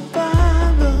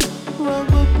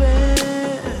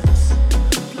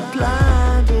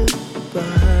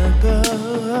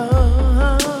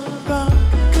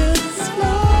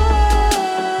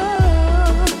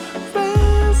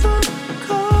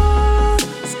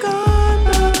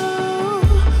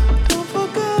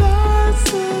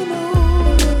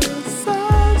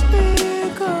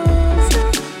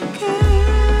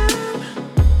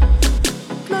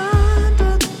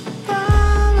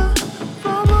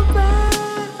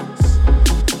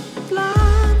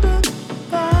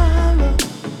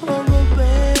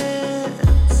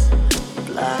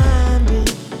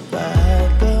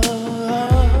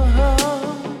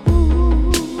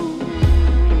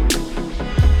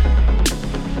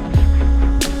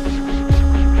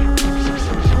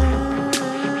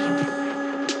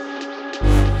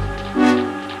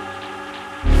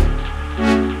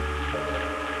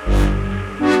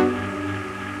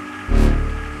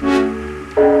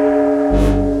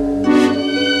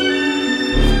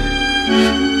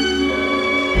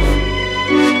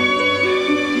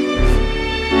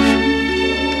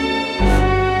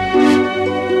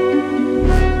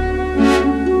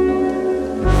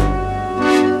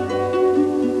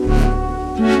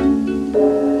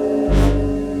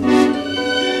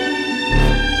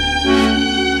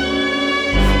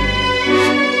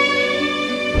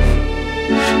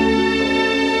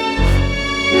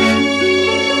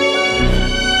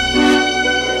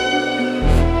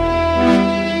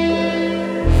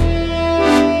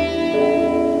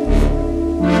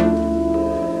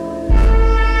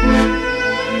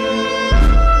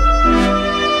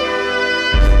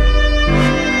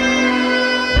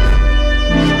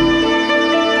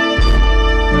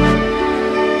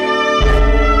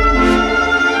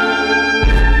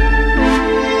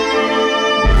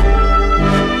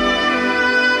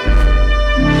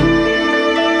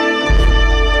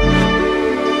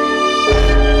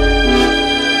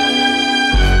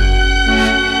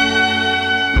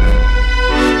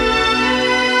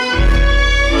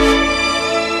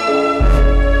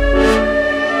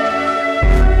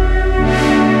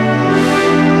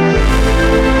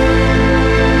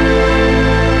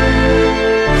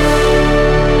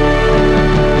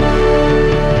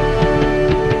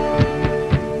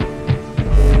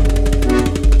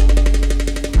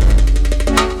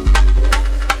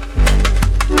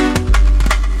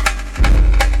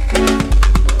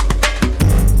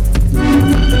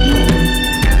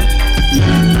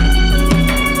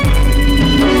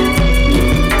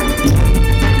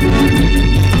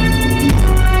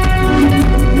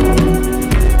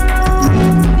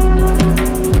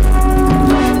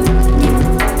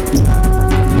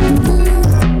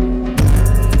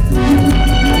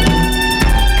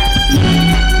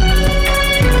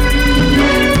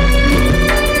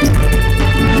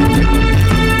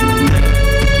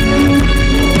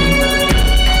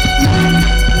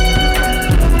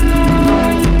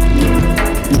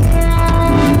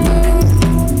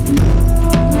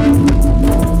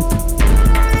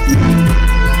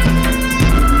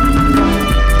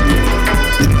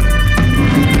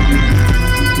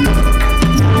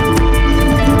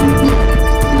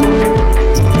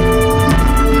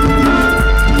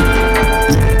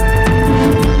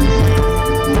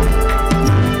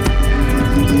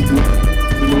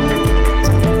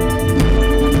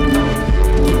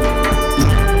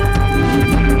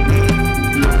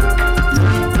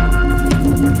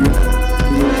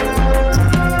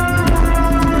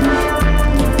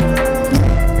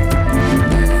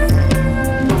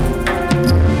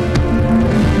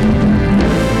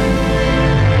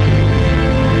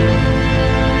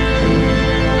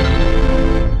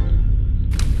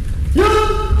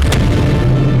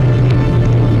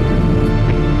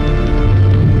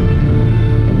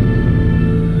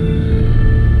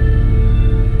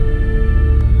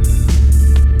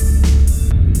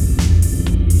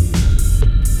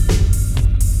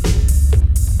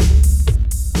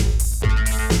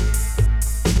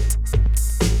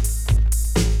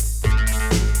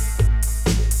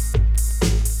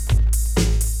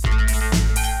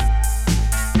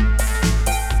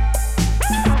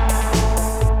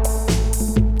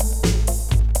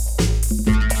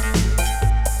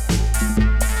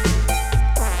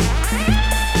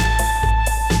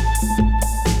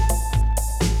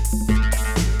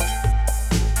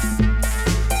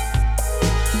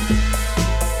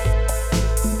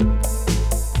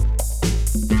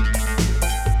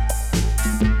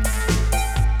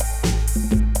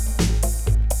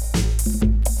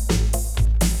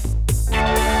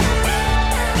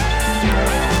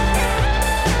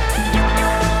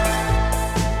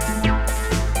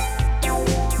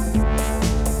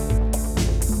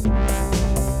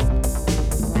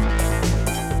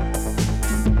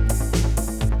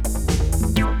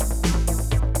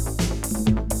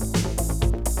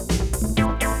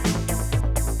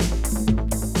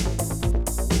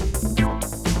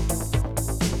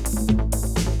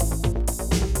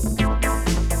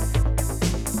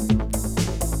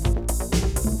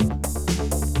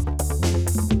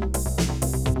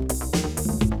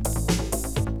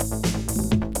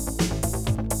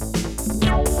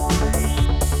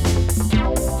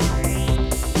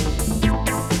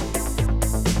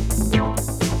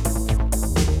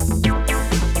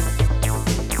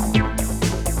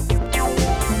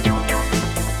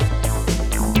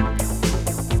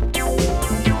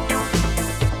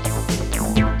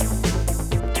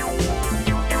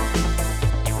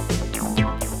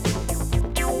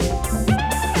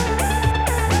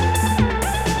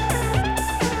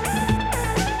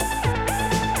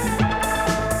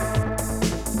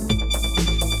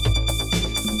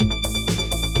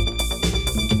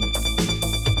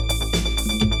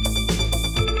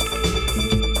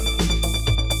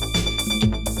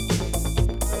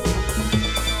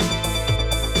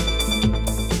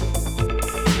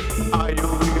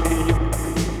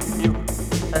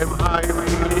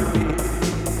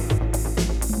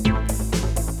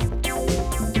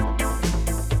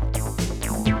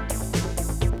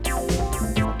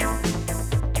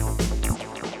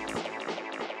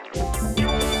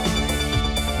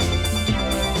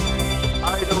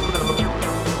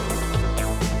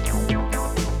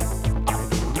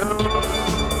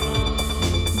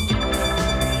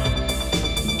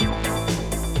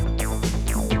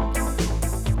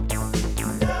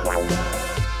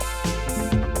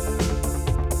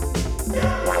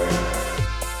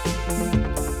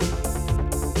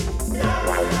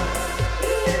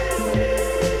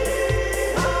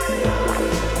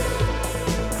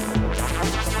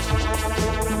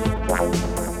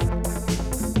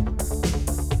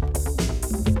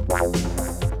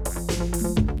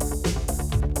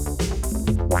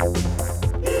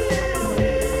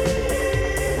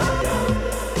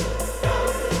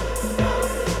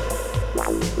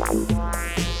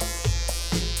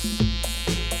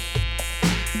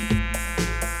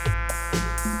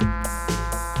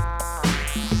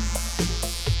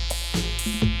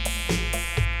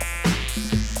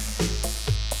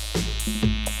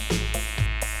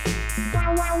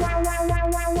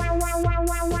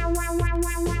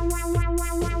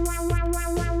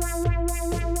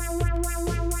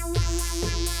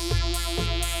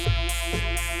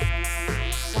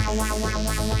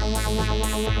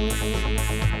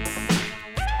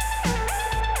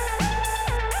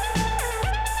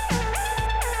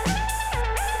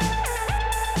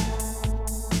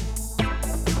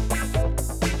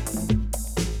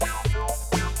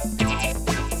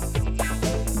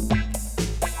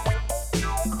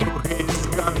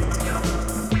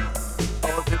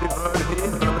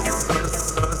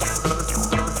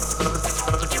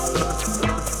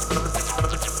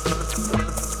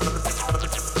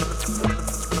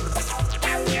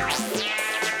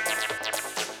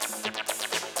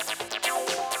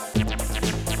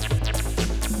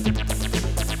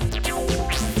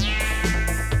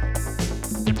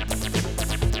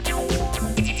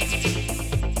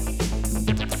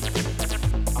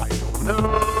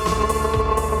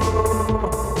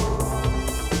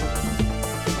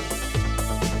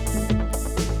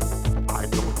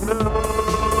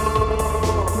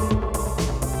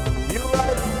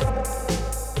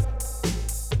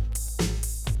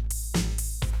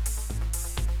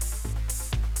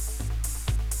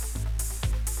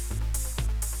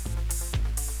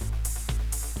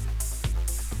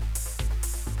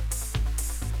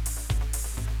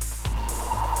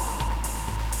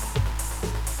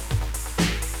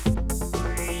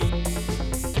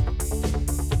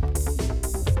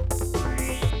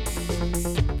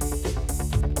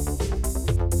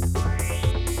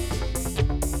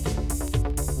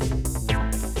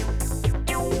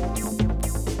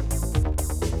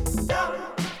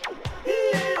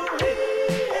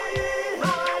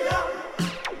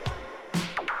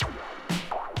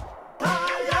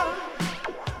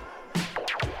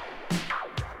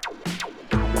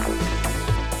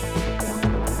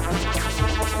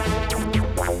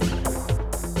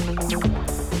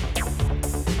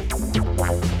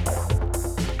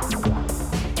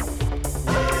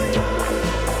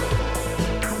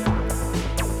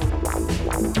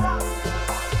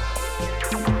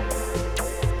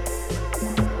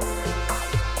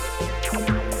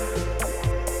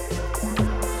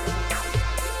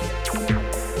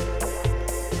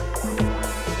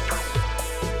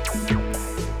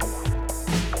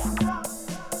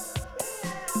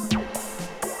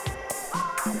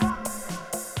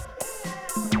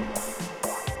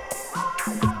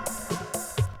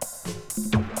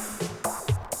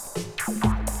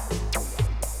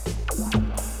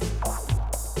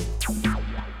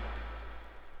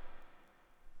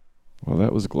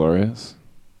That was glorious.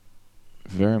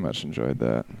 Very much enjoyed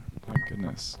that. My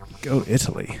goodness. Go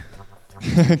Italy.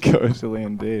 Go Italy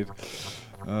indeed.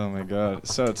 Oh my god.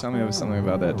 So tell me something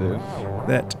about that, dude.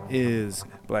 That is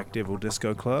Black Devil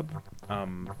Disco Club,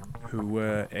 who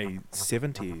were a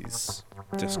 70s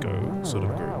disco sort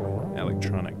of group,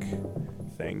 electronic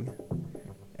thing.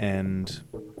 And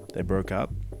they broke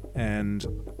up. And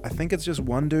I think it's just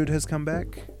one dude has come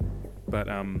back. But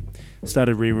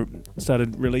started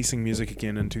releasing music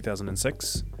again in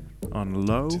 2006 on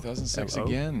Low. 2006 L-O.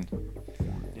 again.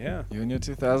 Yeah. You and your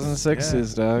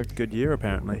 2006s, dog. Good year,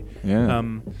 apparently. Yeah.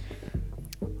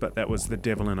 But that was The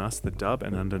Devil in Us, the dub,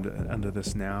 and under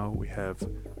this now we have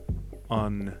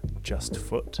On Just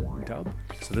Foot dub.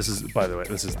 So this is, by the way,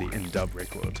 this is the in dub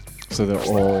record. So they're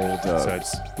all dubs. So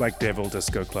it's Black Devil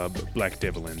Disco Club, Black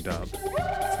Devil in dub. So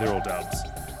they're all dubs.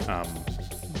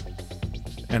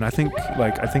 And I think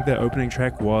their opening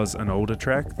track was an older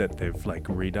track that they've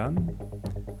redone.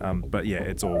 But yeah,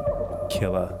 it's all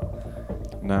killer.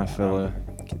 Nah filler.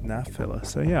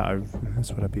 So yeah,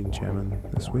 that's what I've been jamming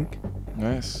this week.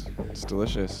 Nice. It's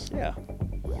delicious. Yeah.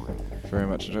 Very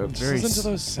much enjoyed. Very listen to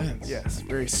those synths. Yes,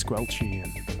 very squelchy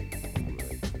and.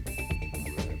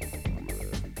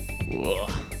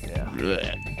 Yeah.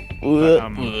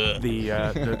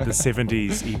 But, the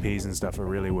 70s EPs and stuff are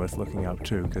really worth looking up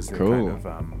too, because they're cool. kind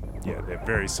of they're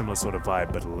very similar sort of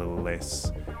vibe, but a little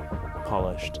less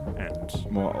polished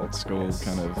and more old school,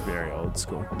 kind of very old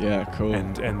school. Yeah, cool.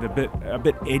 And a bit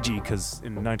edgy, because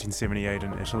in 1978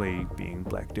 in Italy, being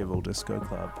Black Devil Disco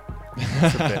Club,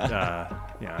 it's a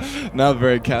bit not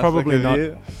very Catholic. Probably of not.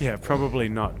 you. Yeah, probably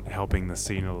not helping the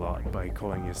scene a lot by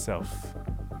calling yourself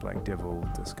Black Devil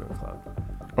Disco Club.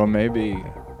 Or maybe,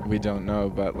 we don't know,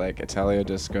 but Italia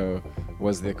Disco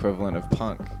was the equivalent of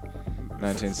punk.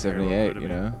 1978, you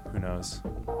know? Who knows?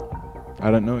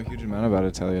 I don't know a huge amount about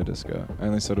Italia Disco. I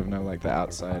only sort of know the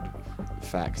outside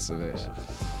facts of it.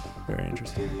 Very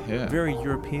interesting. Yeah. Very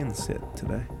European set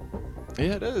today.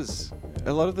 Yeah, it is.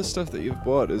 A lot of the stuff that you've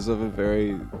bought is of a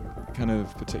very kind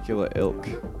of particular ilk.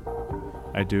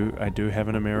 I do have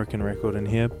an American record in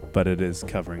here, but it is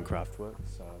covering Kraftwerk,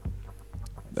 so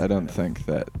I don't think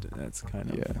that. that's kind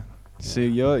of Yeah. See,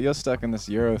 you're stuck in this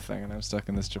Euro thing, and I'm stuck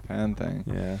in this Japan thing.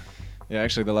 yeah. Yeah,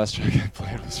 actually, the last track I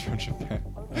played was from Japan.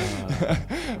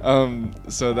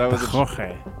 So that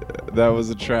was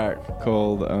a track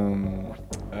called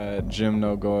Gym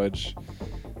No Gorge.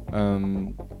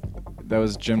 That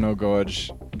was Gym No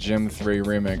Gorge Gym 3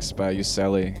 remix by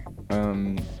Useli,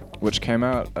 which came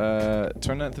out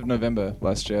 29th of November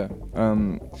last year.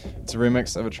 It's a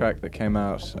remix of a track that came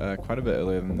out quite a bit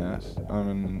earlier than that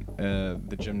on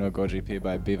the Gym No Gorge EP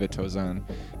by Beaver Tozan.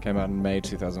 Came out in May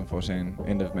 2014,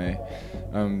 end of May.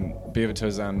 Beaver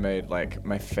Tozan made like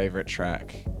my favorite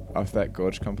track off that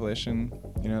Gorge compilation,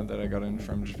 you know, that I got in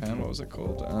from Japan. What was it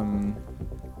called?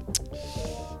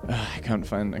 I can't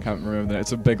remember that.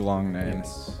 It's a big long name.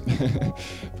 Yes.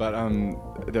 But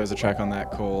there was a track on that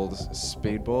called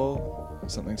Speedball,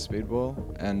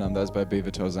 and that was by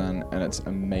Beaver Tozan, and it's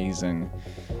amazing.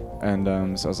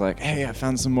 And so I was like, hey, I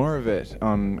found some more of it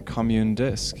on Commune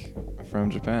Disc from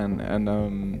Japan,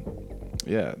 and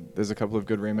yeah, there's a couple of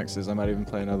good remixes. I might even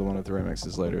play another one of the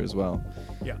remixes later as well.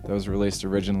 Yeah. That was released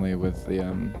originally with the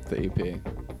EP.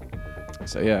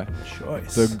 So yeah,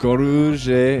 Choice. the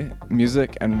Goruje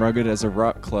music and rugged as a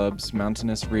rock club's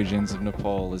mountainous regions of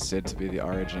Nepal is said to be the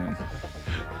origin.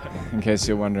 In case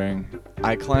you're wondering,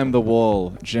 I climbed the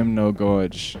wall, Gym No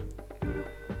Gorge.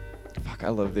 Fuck, I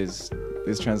love these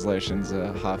translations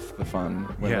are half the fun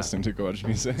when Yeah. listening to Gorge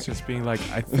music. It's just being like,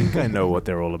 I think I know what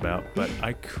they're all about, but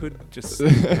I could just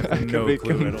have no Could be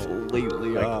clue at all. completely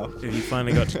Like, off. if you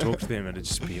finally got to talk to them, it'd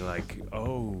just be like,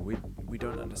 oh, we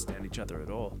don't understand each other at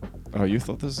all. Oh, you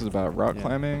thought this was about rock Yeah.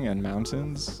 climbing and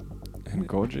mountains and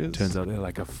gorges? Turns out they're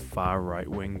like a far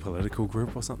right-wing political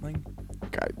group or something.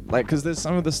 Like, because there's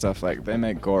some of the stuff, like, they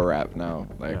make gore rap now,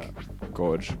 like,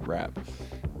 gorge rap.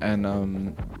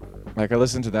 And, like, I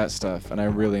listen to that stuff, and I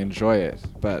really enjoy it,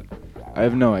 but I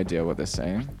have no idea what they're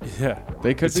saying. Yeah.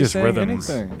 They could It's be just saying rhythms.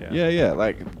 anything. Yeah.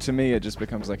 Like, to me, it just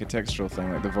becomes, like, a textural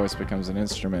thing. Like, the voice becomes an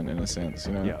instrument, in a sense,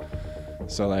 you know? Yeah.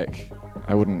 So, like,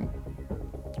 I wouldn't...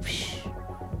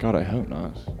 God, I hope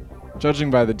not.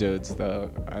 Judging by the dudes, though,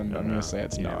 I'm going to say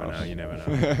it's you not. Never know, you never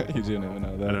know. You do never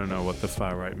know that. I don't know what the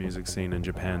far right music scene in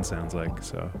Japan sounds like,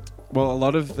 so Well, a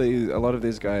lot of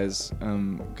these guys,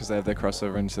 because they have their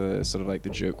crossover into sort of like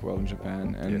the juke world in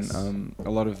Japan, and Yes. a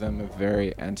lot of them are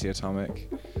very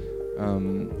anti-atomic.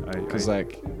 Because I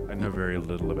know very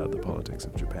little about the politics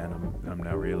of Japan. I'm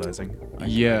now realizing.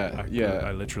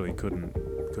 I literally couldn't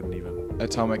even.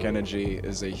 Atomic energy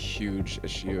is a huge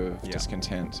issue of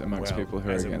discontent amongst people who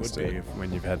are against it. As it would be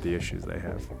when you've had the issues they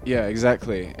have. Yeah,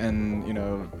 exactly. And, you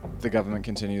know, the government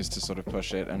continues to sort of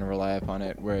push it and rely upon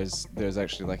it, whereas there's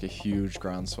actually like a huge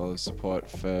groundswell of support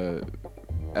for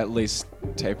at least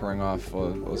tapering off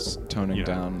or toning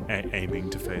down.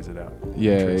 Aiming to phase it out.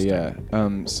 Yeah.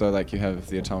 So like you have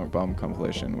the Atomic Bomb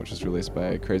compilation, which was released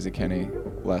by Crazy Kenny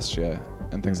last year,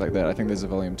 and things like that. I think there's a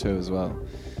volume 2 as well.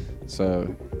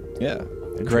 So, yeah,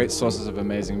 great sources of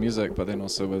amazing music, but then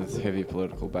also with heavy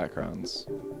political backgrounds.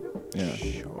 Yeah.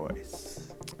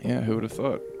 Choice. Yeah, who would have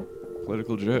thought?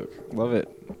 Political joke. Love it.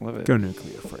 Go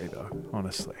nuclear free though,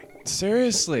 honestly.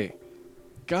 Seriously,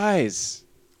 guys,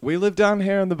 we live down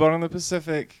here in the bottom of the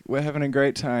Pacific. We're having a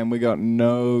great time. We got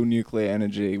no nuclear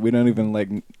energy. We don't even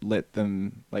let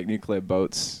them nuclear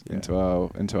boats into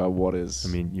our waters. I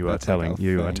mean, you are telling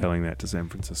that to San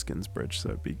Franciscans Bridge,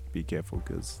 so be careful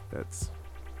because that's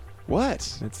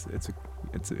what?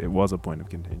 It was a point of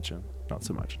contention, not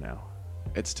so much now.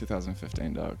 It's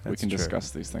 2015, dog. We That's can true. discuss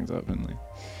these things openly.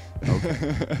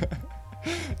 Okay.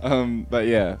 But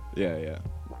yeah.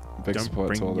 Big Don't support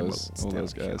bring to all your those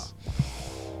bullets down guys.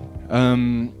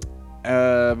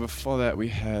 Before that, we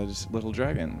had Little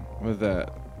Dragon with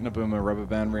that Nabuma Rubber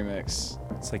Band remix.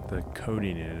 It's like the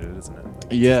coding in it, isn't it? Like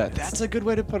Yeah, it's- that's a good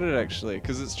way to put it, actually,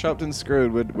 because it's chopped and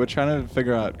screwed. We're trying to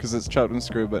figure out, because it's chopped and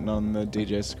screwed, but not in the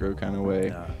DJ Screw kind of way.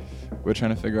 Nah. We're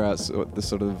trying to figure out the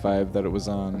sort of vibe that it was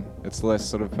on. It's less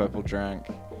sort of purple drank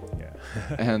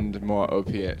Yeah. and more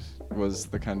opiate was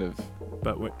the kind of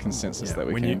But what consensus that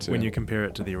we when came you to. when you compare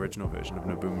it to the original version of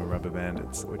Nabuma Rubber Band,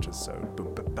 which is so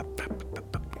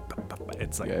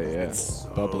it's like it's so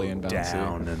bubbly and bouncy.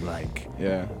 down and like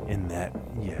Yeah. in that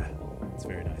it's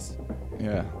very nice.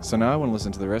 Yeah. So now I want to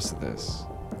listen to the rest of this.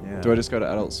 Yeah. Do I just go to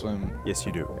Adult Swim? Yes,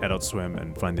 you do. Adult Swim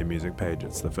and find their music page.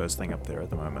 It's the first thing up there at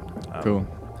the moment. Cool.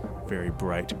 Very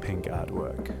bright pink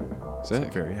artwork. Sick.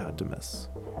 It's very hard to miss.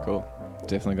 Cool.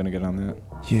 Definitely going to get on that.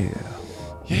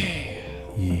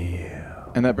 Yeah.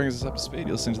 And that brings us up to speed.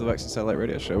 You're listening to the Vaccine Satellite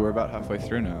Radio Show. We're about halfway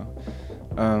through now.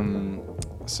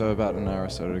 So about an hour or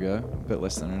so to go, a bit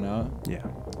less than an hour. Yeah.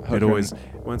 Hope It you're always,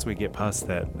 once we get past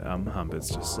that hump, it's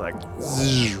just like,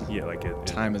 yeah, like it.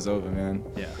 Time is over, man.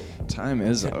 Yeah. Time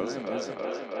is over.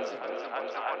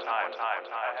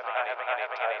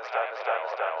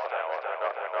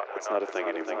 It's not a thing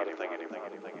anymore.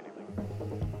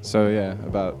 So yeah,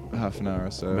 about half an hour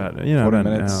or so. About 40 about an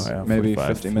minutes, hour, maybe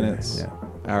 45, 50 minutes. Yeah.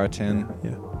 Hour 10.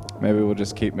 Yeah. Maybe we'll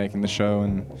just keep making the show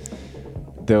and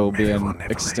there'll be an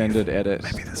extended edit.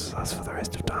 Maybe this is us for the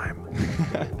rest of time.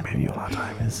 Maybe all our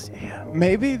time is here.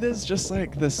 Maybe there's just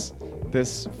like this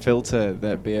filter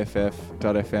that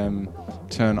BFF.FM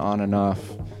turn on and off.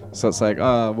 So it's like,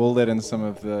 we'll let in some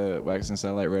of the Wax and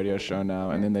Satellite Radio show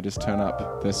now, and then they just turn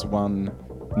up this one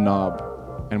knob,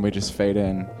 and we just fade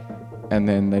in, and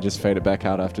then they just fade it back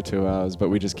out after 2 hours, but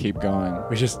we just keep going.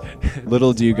 We just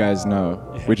Little do you guys know,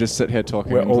 we just sit here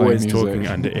talking. We're and playing always music. talking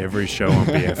under every show on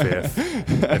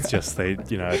BFF. It's just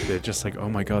they're just like, oh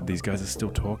my god, these guys are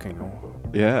still talking.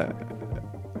 Yeah,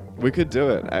 we could do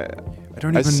it. I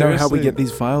don't even know how we get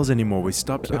these files anymore. We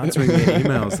stopped answering their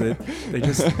emails. They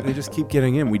just keep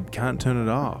getting in. We can't turn it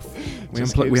off. We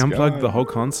unplugged going. the whole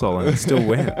console and it still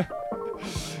went.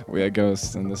 We are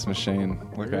ghosts in this machine.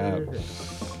 Look out.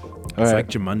 It's like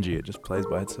Jumanji. It just plays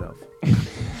by itself.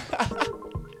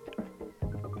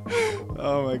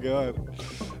 Oh my god.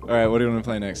 All right, what do you want to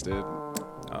play next, dude?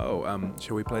 Oh,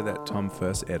 shall we play that Tom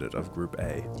First edit of Group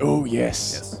A? Oh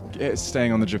yes. Yeah,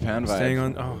 staying on the Japan vibe. Staying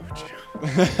on.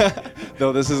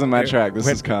 Though this isn't my track. This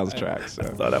is Carl's track. So. I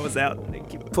thought I was out and they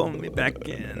keep pulling me back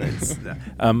in.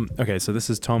 Okay, so this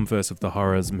is Tom First of the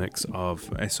Horrors mix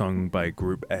of a song by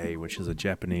Group A, which is a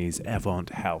Japanese avant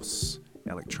house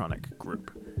electronic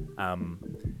group.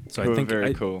 So Who I think are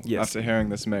very cool. Yes. After hearing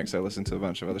this mix, I listened to a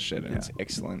bunch of other shit, and it's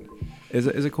excellent. Is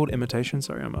it called Imitation?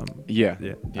 Sorry, Yeah.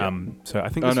 Yeah. So I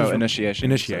think. Oh this no, was Initiation.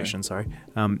 Initiation. Sorry.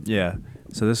 Yeah.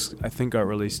 So this I think got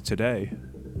released today.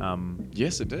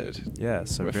 Yes, it did. Yeah.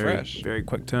 So We're very fresh. very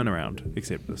quick turnaround.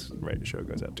 Except this radio show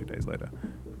goes out 2 days later.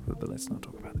 But let's not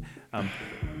talk about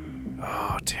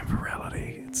it.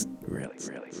 Temporality. It's really.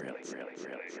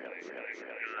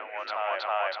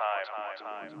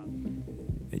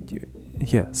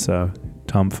 Yeah, so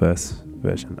Tom First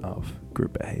version of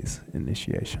Group A's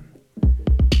Initiation.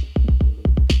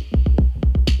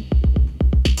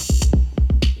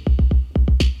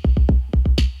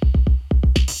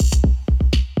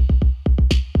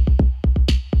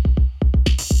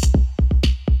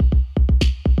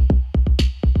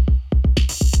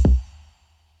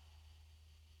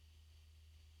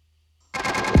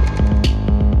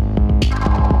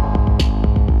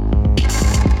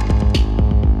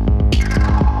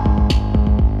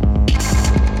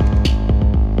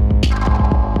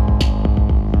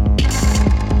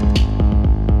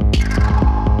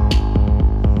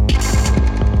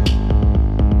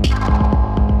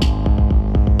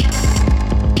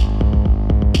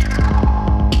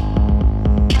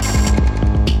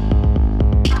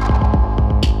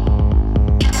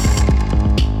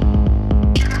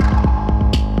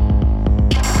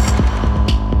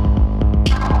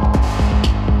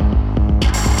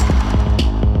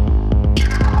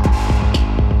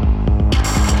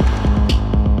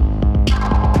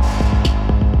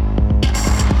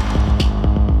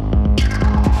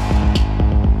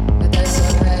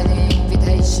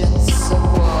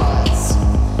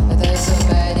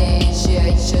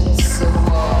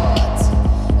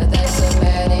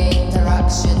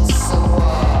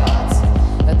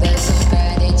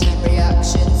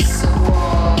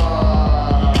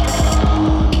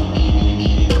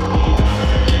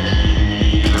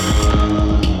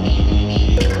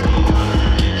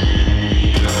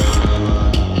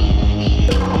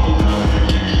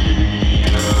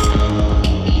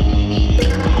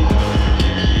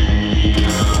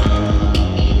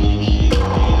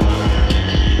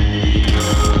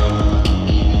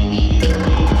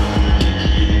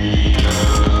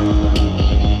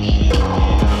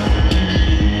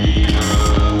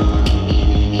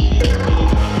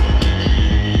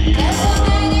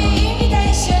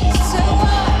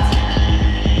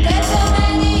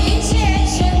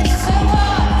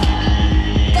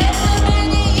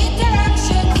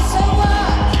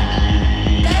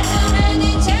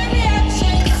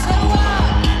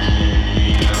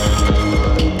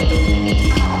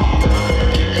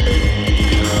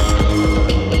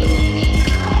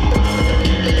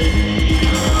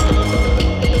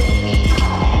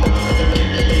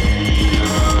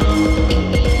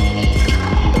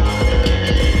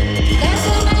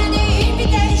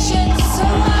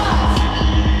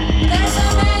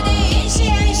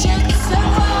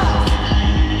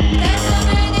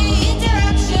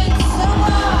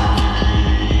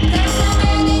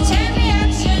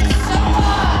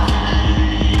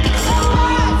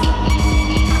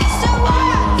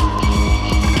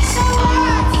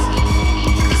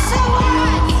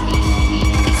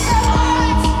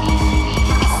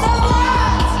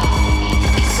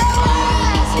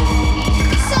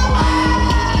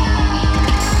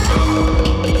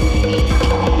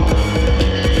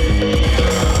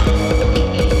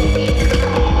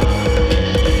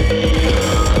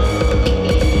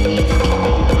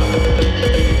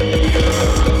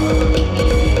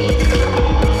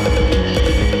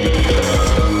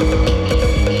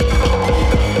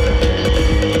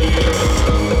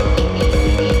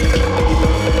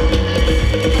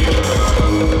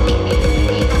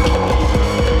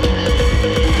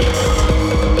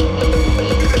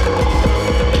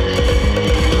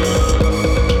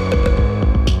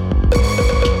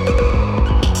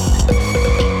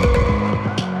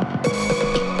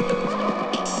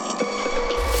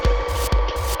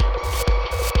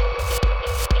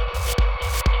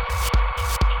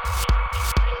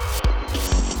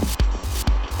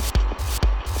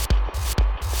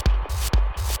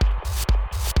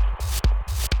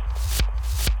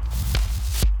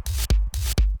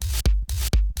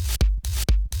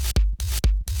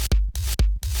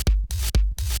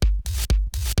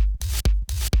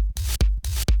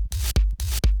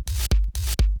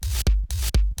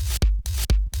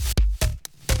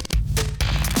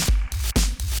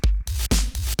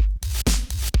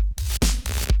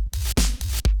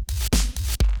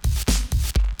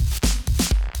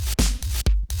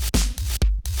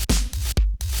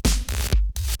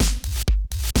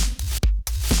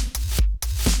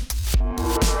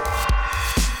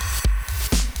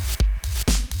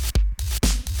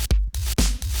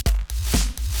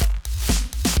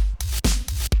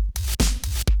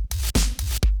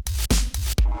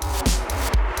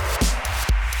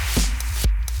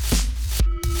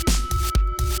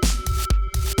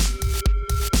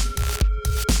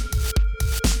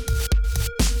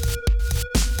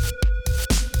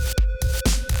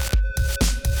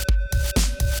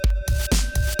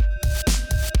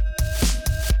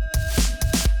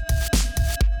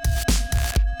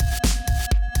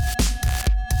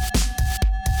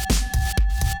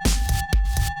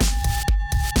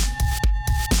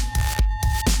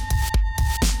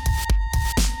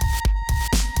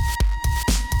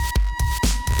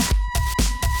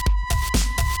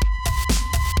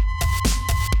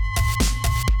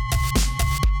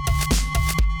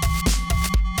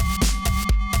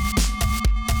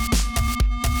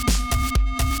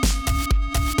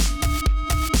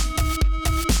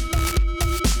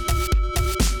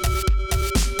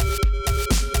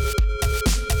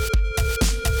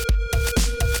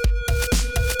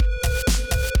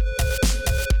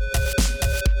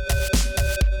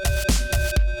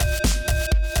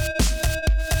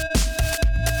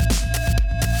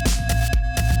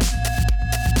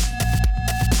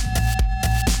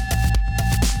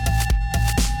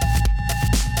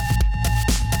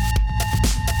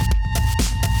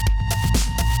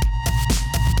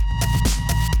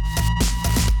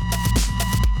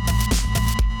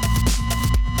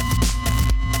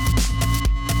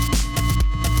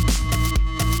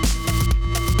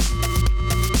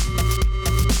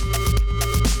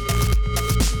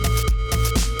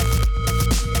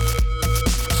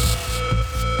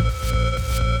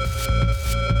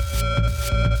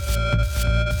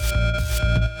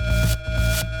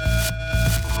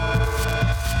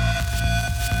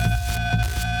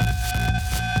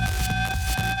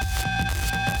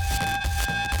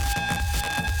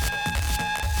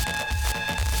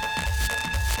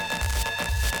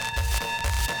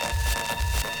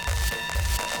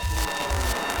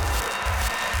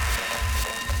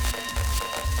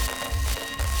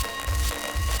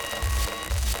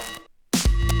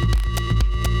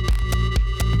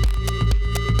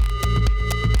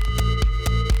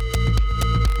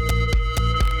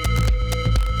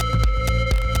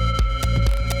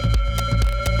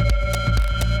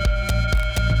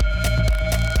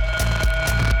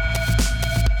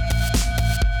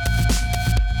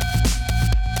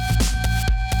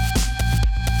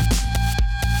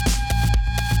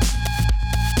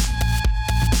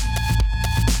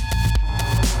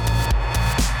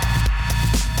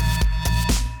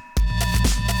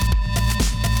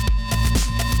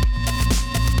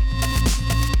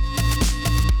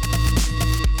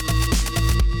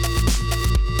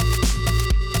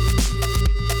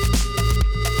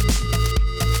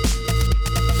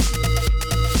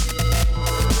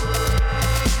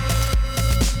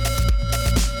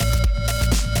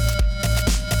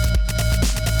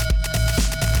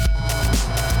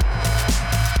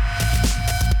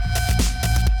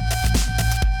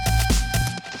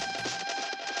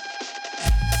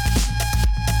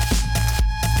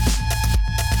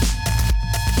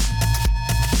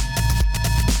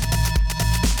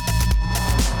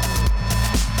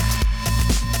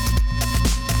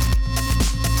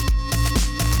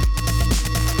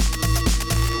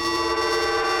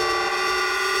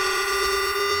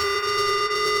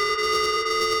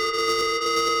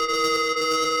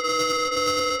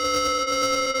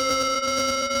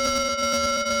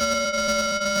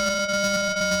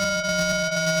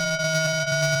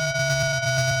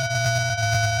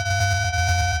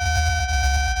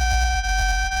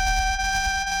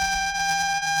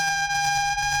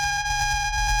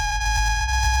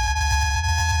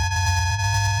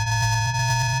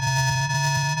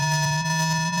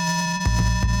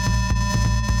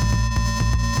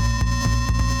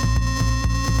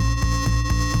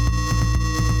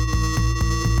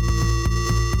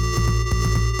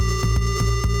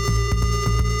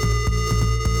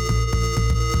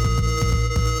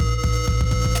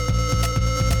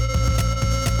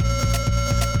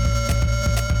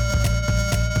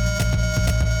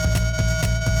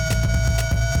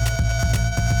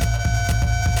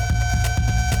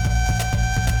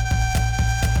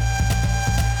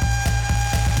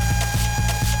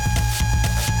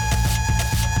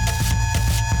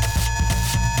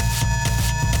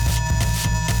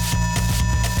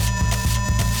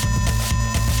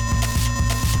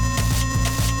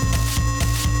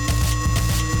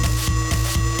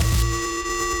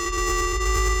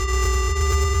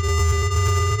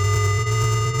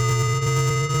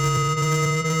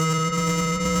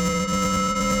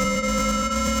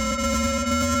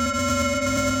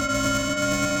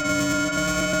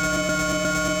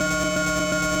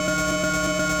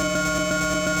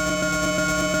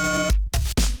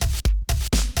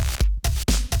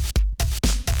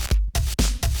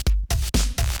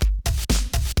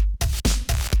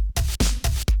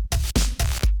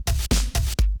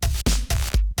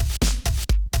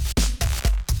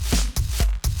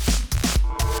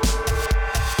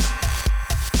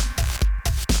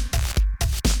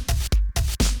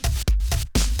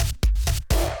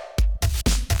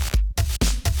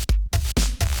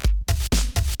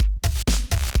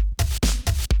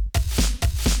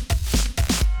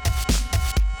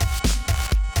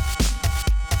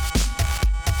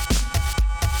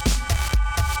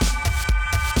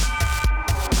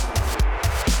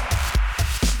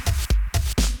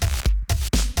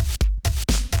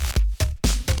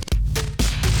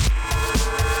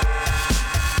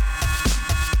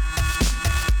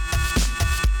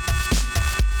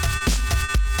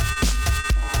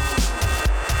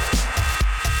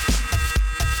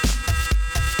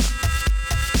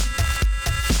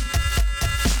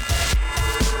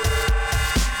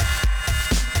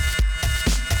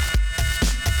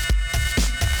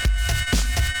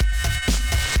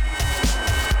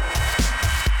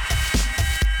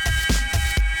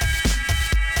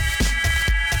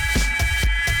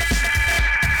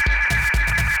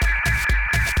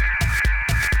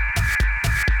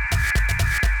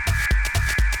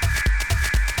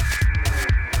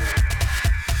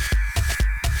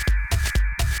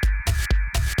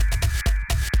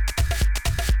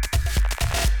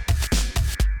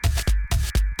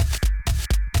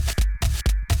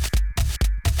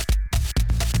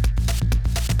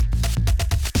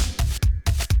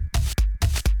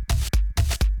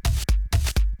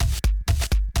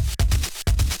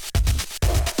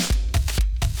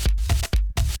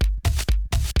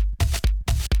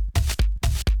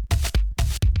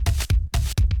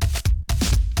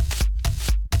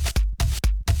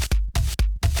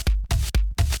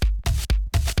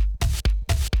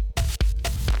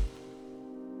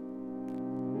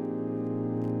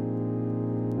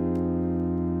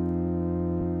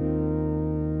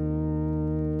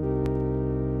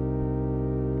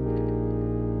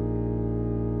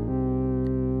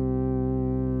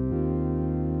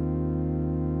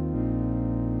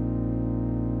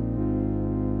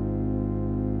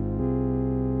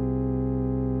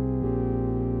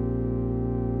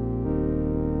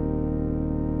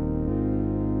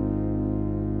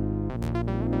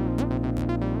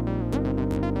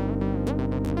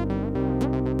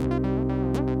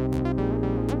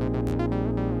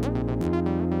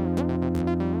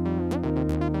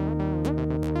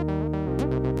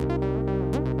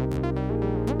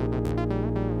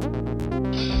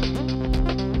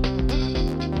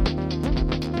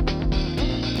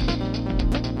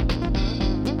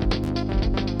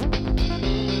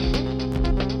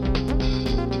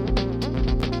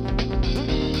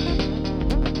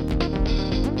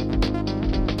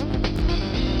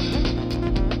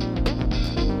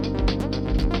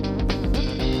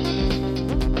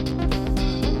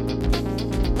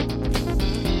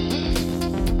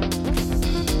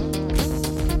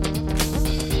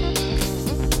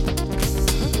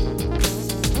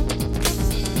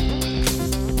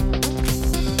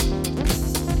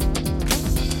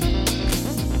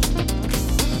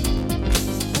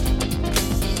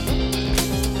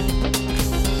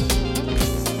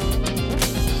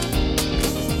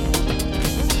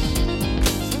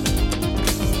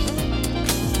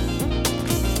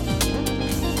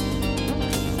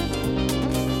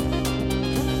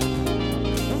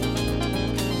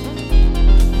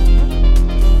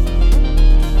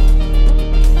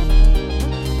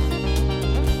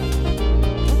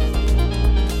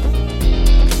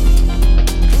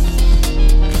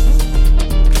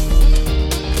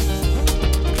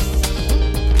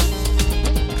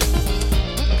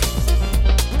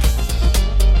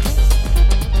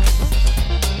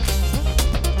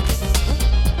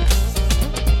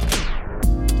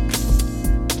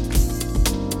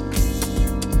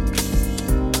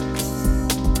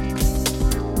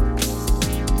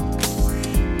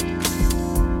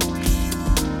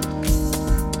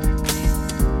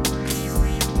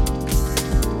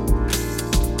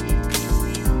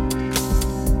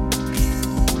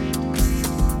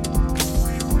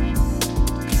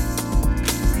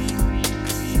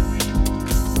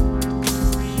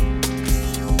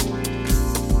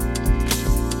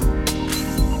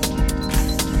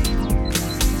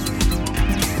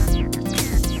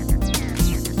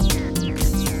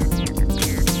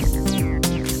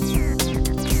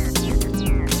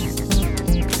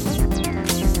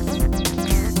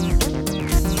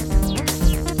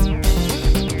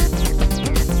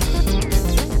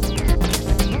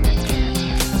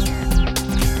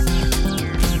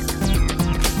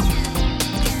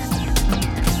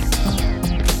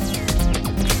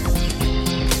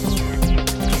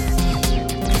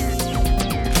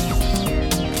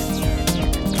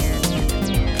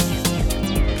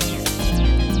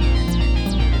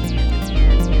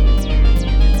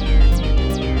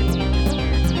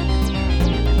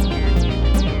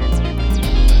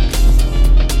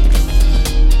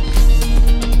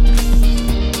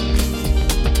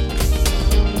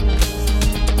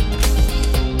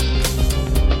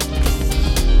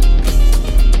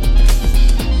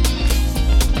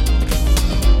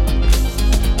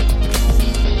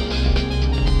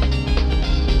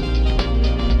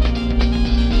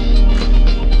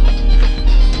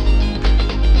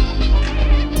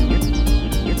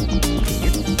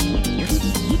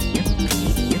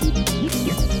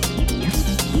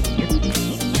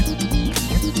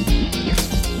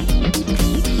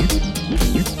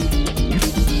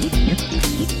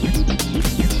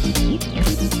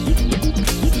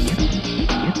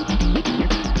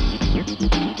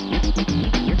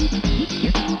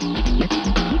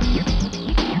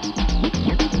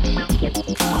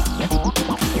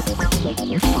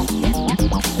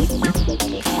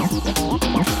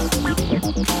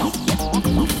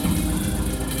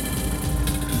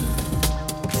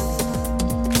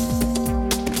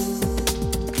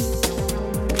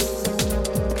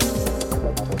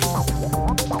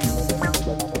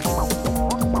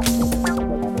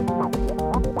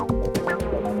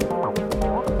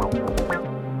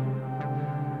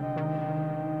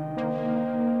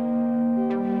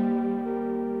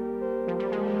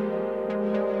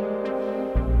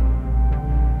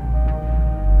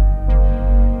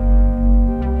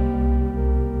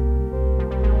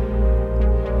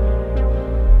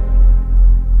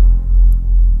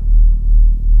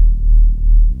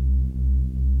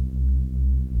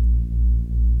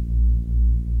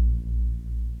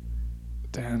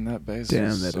 Man, that bass Damn,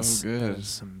 was that so is good. that is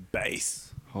some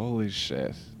bass. Holy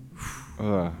shit.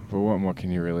 Ugh, but what more can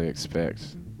you really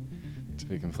expect? To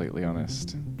be completely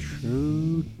honest.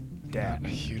 True Not a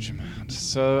huge amount.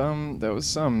 So there was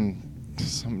some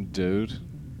dude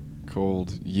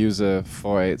called user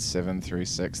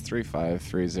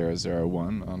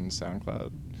 48736353001 on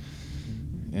SoundCloud.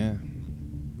 Yeah,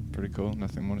 pretty cool.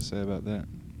 Nothing more to say about that.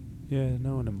 Yeah,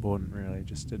 no one important really,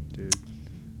 just a dude.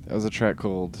 That was a track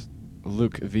called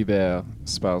Luc Vibert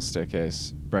Spiral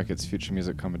Staircase brackets Future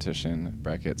Music Competition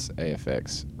brackets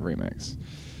AFX Remix.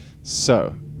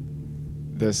 So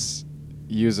this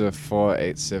user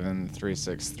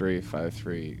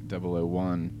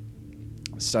 48736353001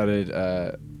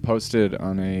 posted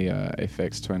on a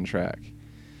Aphex Twin track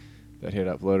that he had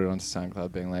uploaded onto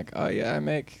SoundCloud being like, oh yeah, I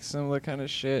make similar kind of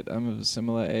shit, I'm of a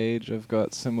similar age, I've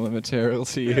got similar material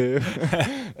to you.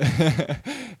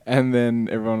 And then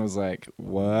everyone was like,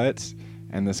 what?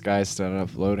 And this guy started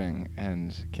uploading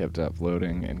and kept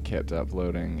uploading and kept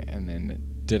uploading and then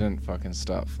didn't fucking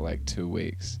stop for like 2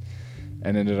 weeks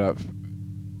and ended up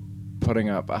putting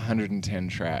up 110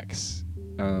 tracks.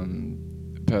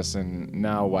 Person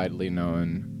now widely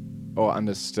known or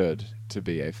understood to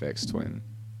be Aphex Twin.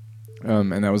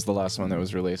 And that was the last one that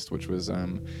was released, which was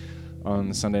on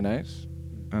Sunday night.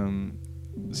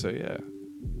 So yeah,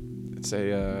 it's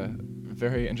a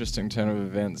very interesting turn of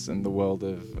events in the world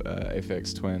of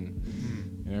Aphex Twin.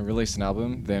 You know, release an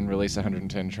album, then release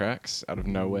 110 tracks out of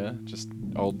nowhere, just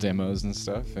old demos and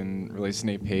stuff, and release an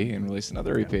EP and release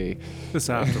another EP. This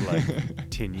after like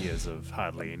 10 years of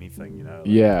hardly anything, you know. Like,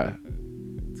 Yeah.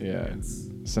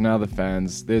 So now the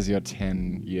fans, there's your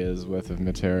 10 years worth of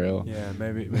material. Yeah,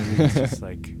 maybe it's just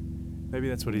like, maybe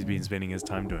that's what he's been spending his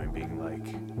time doing, being like,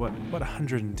 what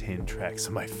 110 tracks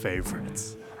are my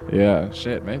favorites? Yeah,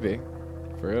 shit, maybe.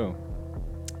 For real.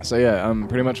 So yeah,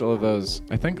 pretty much all of those,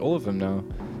 I think all of them now,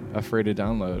 are free to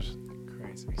download.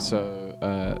 Crazy. So,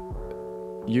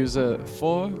 user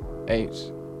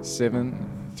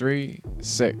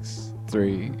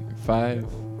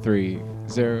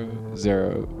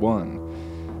 48736353001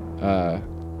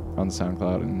 on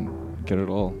SoundCloud and get it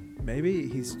all. Maybe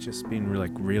he's just been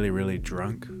really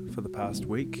drunk for the past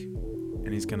week,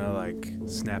 and he's gonna like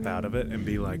snap out of it and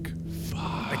be like, "Fuck!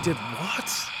 I did what?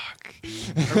 I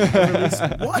released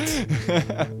what?"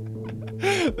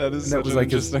 That is That such was an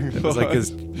like his. interesting That was like thought.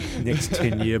 his next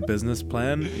 10-year business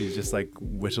plan. He's just like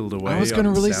whittled away. I was going to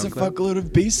on release SoundCloud. a fuckload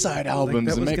of B-side albums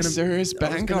that and was make serious I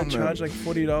was bank gonna on them. charge like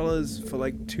 $40 for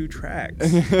like 2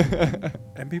 tracks,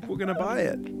 and people were gonna buy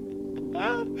it.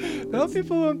 No,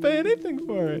 people won't pay anything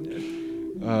for it.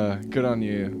 Good on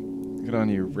you. Good on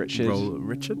you, Richard.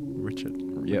 Richard.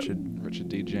 Yep. Richard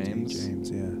D. James. James,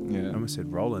 yeah. Yeah. I almost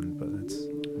said Roland, but that's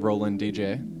Roland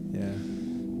DJ. yeah.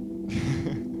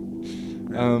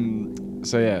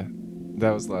 So yeah,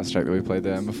 that was the last track that we played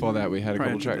there. And before that, we had a Prior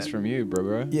couple to tracks that. from you,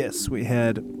 bro. Yes, we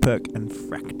had Perk and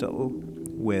Fractal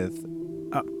with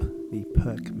Up, the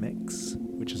Perk Mix,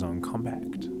 which is on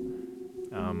Compact.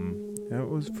 It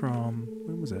was from,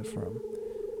 when was that from?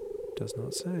 Does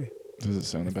not say. Does it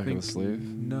say on the back of the sleeve?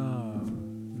 No,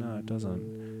 it doesn't.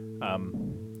 I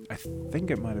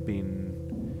think it might have been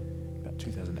about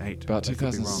 2008. About I could be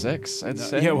wrong. 2006, I'd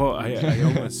say. Yeah, well, I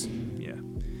almost, yeah.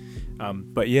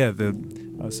 But yeah, I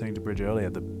was saying to Bridge earlier,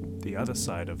 the other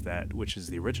side of that, which is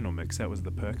the original mix, that was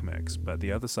the Perk mix, but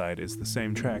the other side is the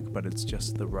same track, but it's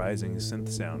just the rising synth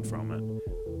sound from it,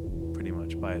 pretty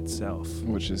much by itself.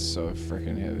 Which is so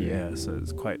freaking heavy. Yeah, so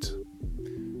it's quite,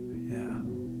 yeah.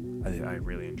 I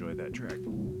really enjoyed that track.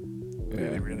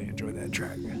 Really enjoyed that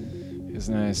track. It's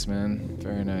nice, man.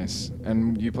 Very nice.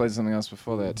 And you played something else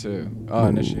before that too. Oh,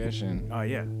 Initiation. Oh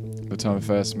yeah. The Tom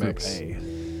First Group mix. A.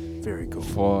 Very cool.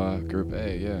 For Group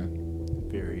A, yeah.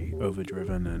 Very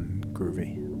overdriven and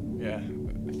groovy. Yeah,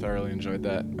 I thoroughly enjoyed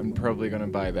that. I'm probably going to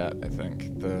buy that, I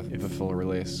think, the full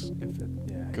release.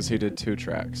 Because he did 2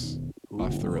 tracks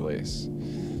off the release.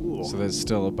 Ooh. So there's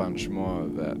still a bunch more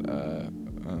that,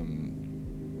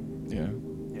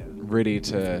 ready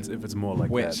to if it's more like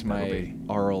whet that, my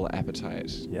oral appetite.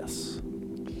 Yes.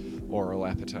 Oral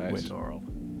appetite. Wet oral.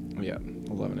 Yeah,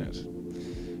 loving it.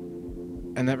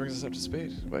 And that brings us up to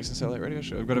speed. Wax and Satellite Radio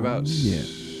Show. I've got about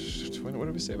 20, what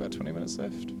did we say? About 20 minutes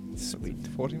left? Sweet.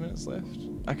 40 minutes left?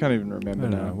 I can't even remember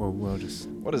now. We'll just.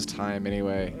 What is time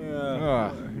anyway?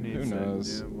 Who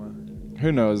knows? Who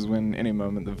Who knows when any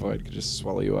moment the void could just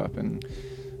swallow you up and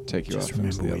take you Just off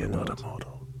into remember the we other are not world.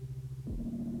 immortal.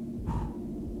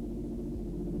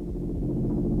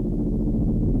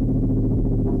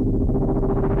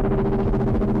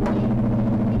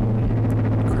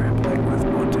 Grappling with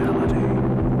mortality,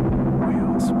 we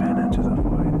all spin into the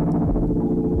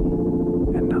void.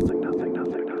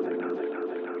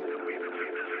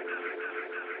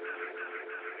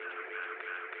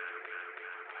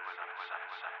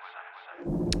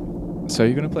 So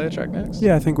you're gonna play a track next?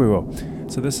 Yeah, I think we will.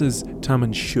 So this is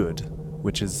Taman Should,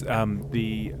 which is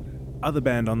the other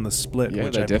band on the split, Yeah,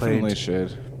 which they I definitely played.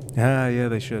 should. Yeah,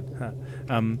 they should. Huh.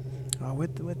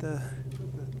 Where'd the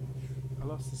I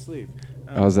lost the sleeve.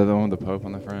 Oh, is that the one with the Pope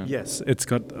on the front? Yes, it's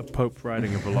got a Pope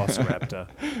riding a Velociraptor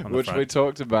on the Which front. we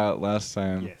talked about last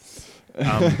time. Yes.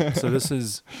 So this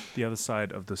is the other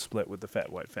side of the split with the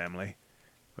Fat White Family,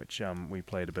 which we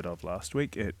played a bit of last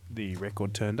week. The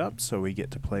record turned up, so we get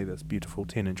to play this beautiful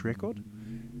 10-inch record.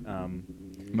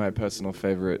 My personal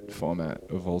favorite format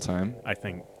of all time. I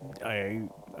think I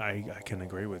can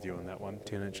agree with you on that one.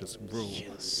 10 inches rule.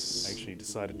 Yes. I actually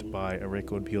decided to buy a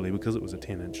record purely because it was a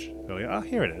 10-inch earlier. Oh,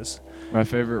 here it is. My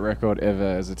favorite record ever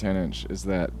as a 10-inch is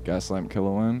that Gaslamp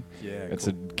Killer one. Yeah, It's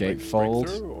cool. a gatefold.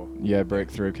 Breakthrough, or? Yeah,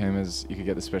 Breakthrough came as, you could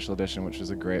get the special edition, which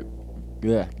was a great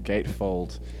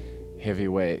gatefold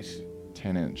heavyweight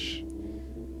 10-inch.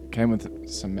 Came with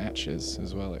some matches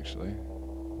as well, actually.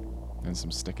 And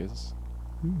some stickers.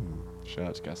 Shout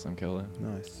out to Gaslamp Killer.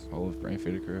 Nice. All of Brain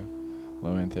Feeder Crew.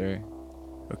 Low End Theory.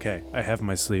 Okay, I have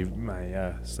my sleeve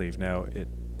now. It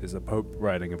is a Pope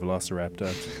riding a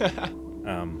Velociraptor.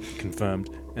 Confirmed.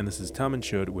 And this is Taman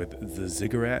Should with The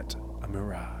Ziggurat, a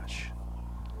Mirage.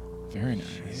 Very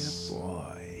nice. Yeah,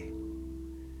 boy.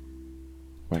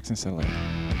 Wax and Satellite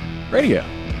Radio.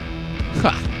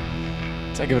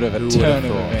 Ha! Take a bit of a Who would've turn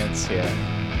of thought? events here.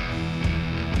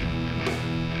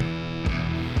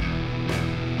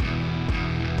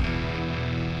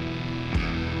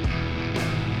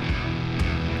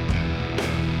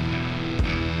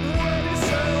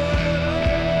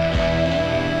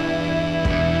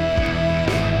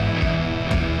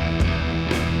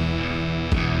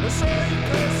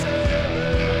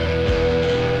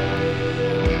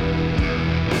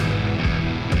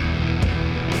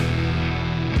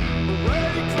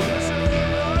 Ready, close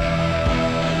your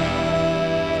eyes.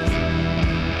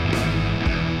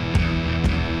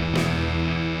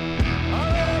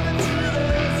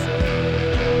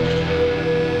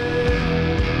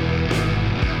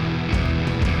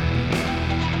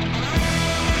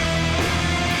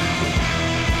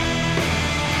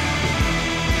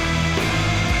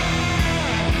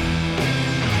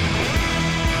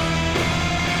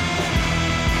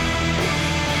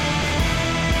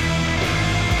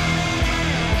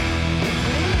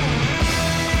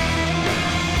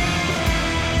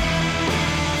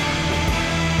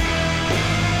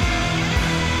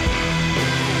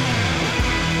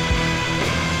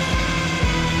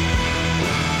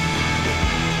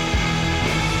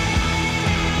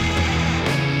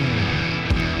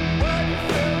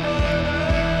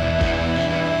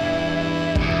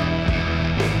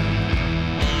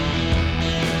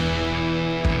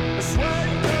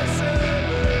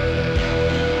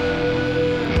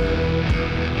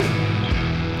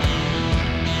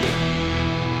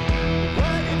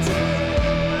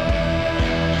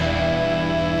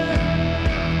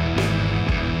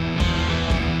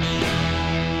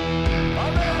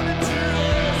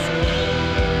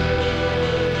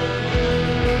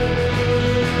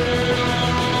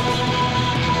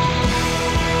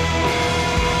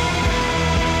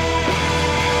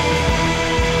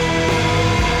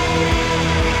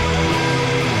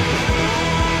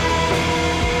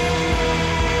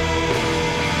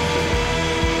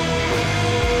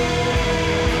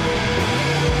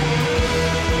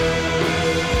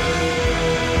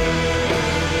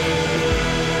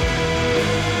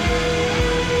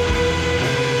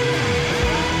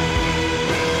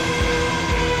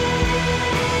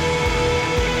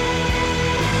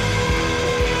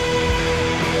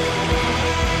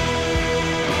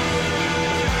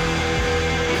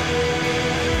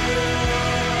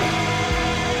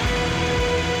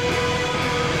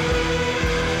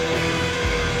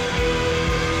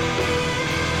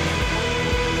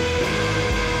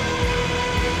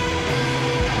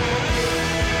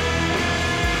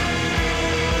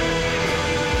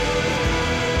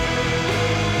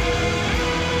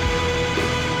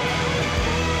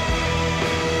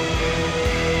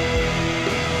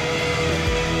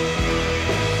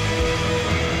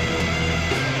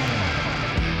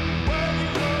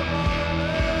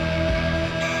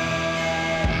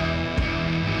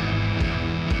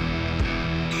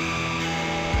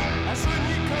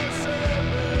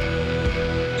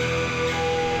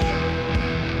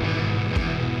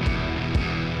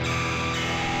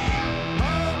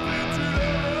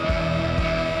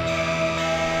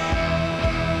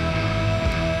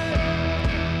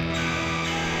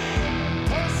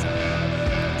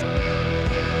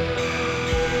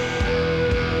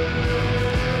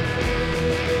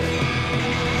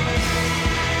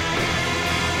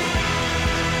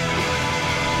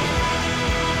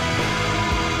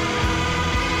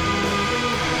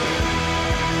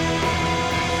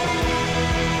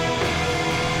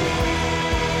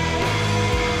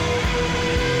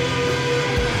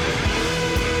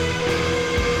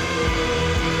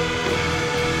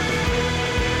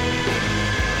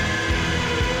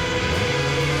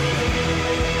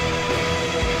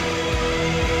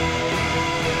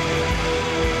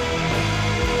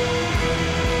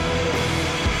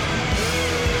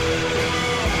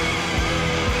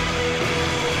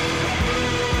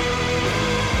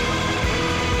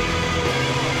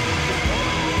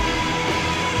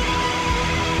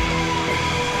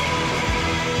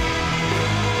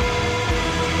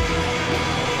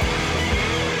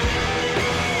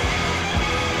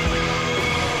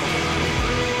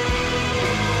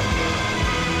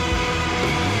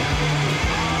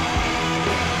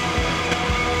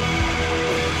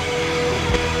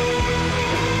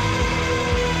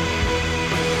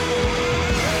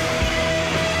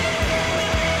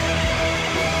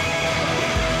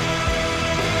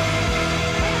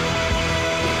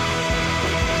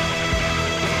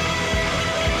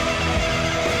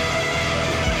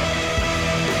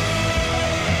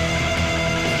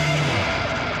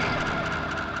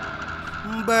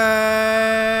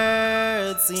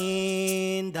 birds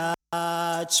in the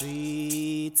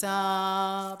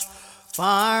treetop,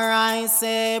 far I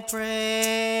say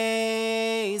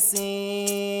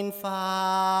praising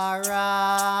far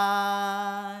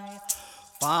I,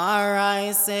 far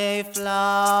I say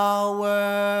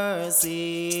flowers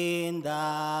in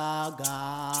the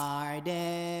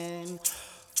garden,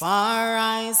 far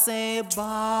I say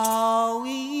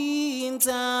bowing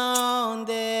down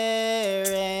their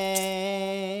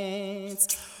heads,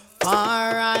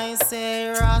 far I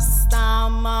say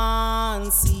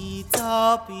Rastaman sit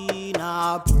up in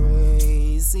our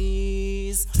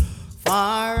praises,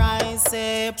 far I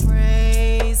say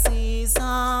praises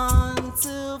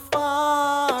unto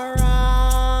far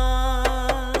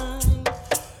I.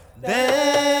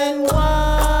 Then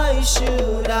why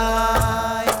should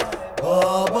I,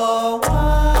 oh,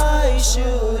 why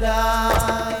should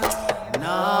I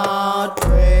not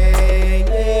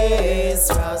praise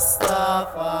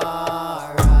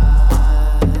Rastafari?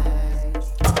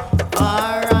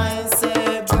 Far I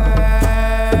say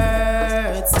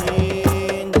birds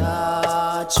in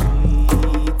the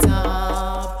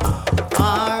treetop,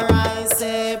 far I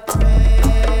say praising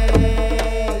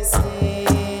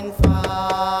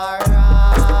far I,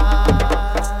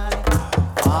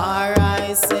 far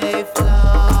I say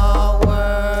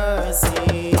flowers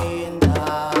in the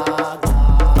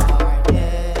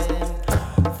garden,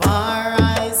 far I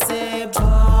say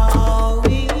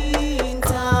bowing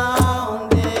down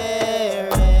their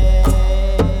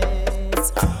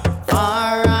heads,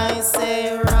 far I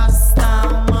say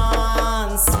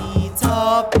Rastaman sit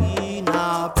up in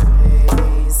our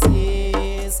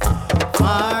praises,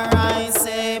 far I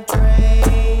say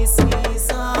praises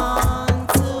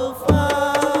unto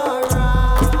far I.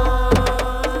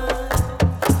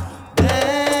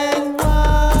 Then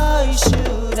why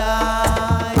should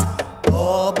I,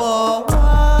 oh,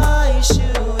 why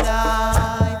should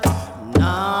I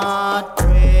not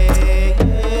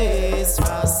praise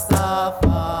Rastafari?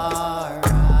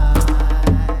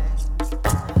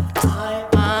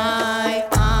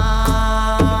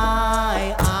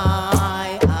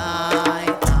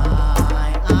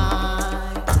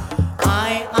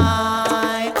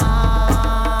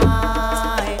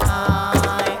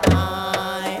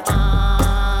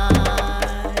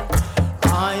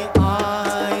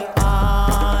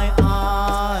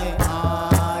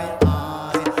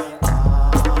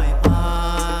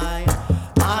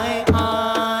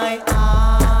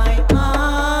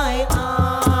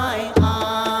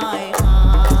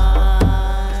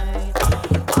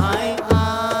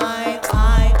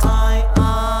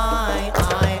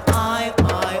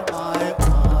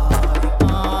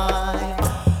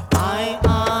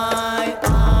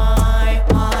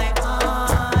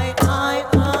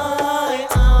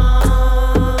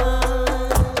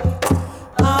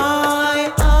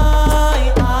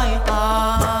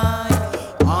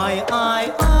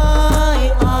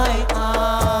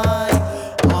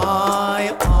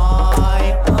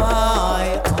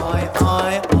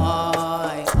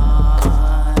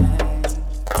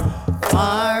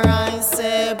 Far I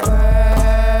say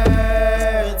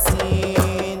birds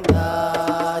in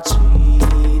the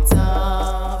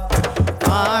treetop,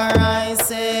 far I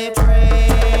say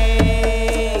praising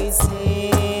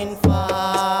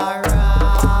far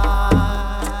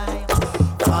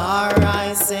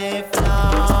I say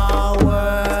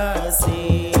flowers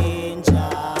in the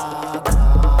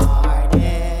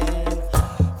garden,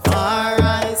 far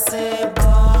I say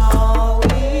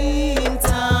bowing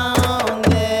down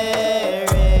their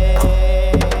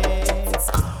heads,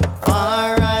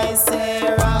 far I say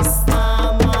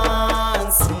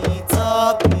Rastaman sit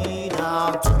up in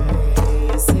our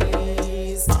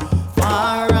praises,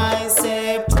 far I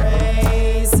say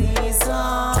praises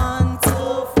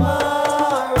unto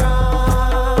far I.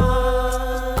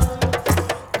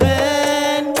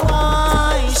 Then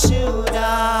why should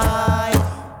I,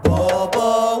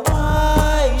 oh,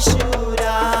 why should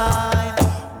I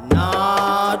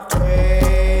not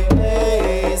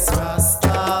praise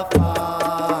Rastafari?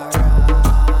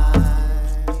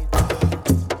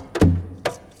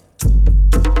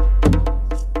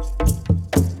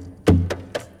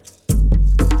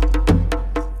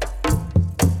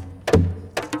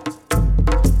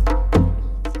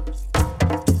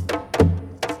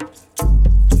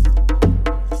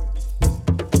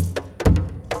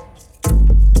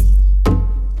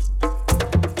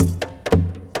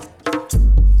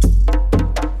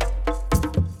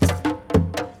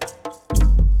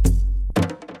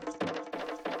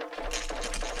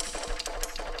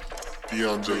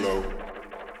 D'Angelo.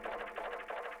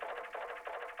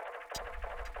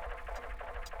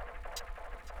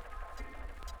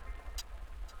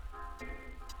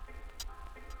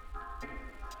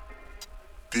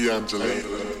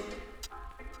 D'Angelo.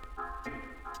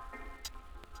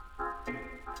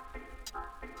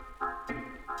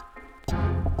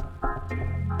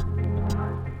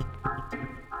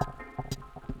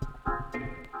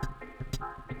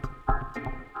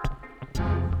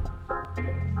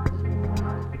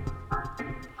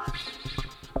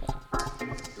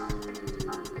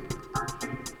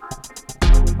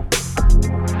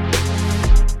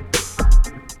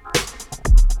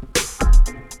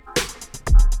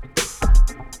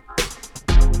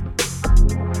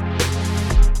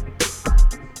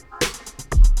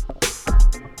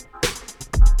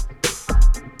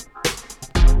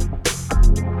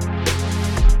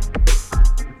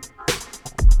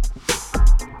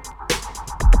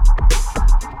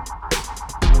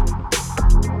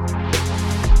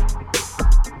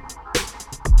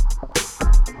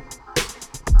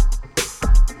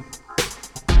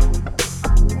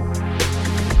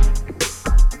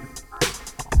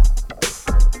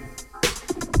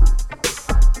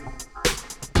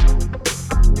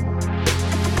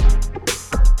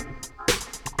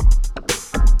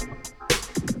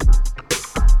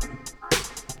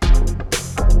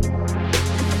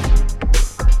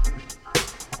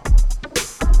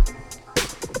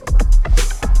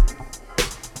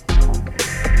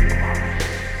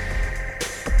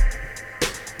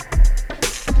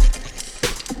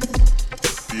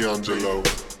 D'Angelo.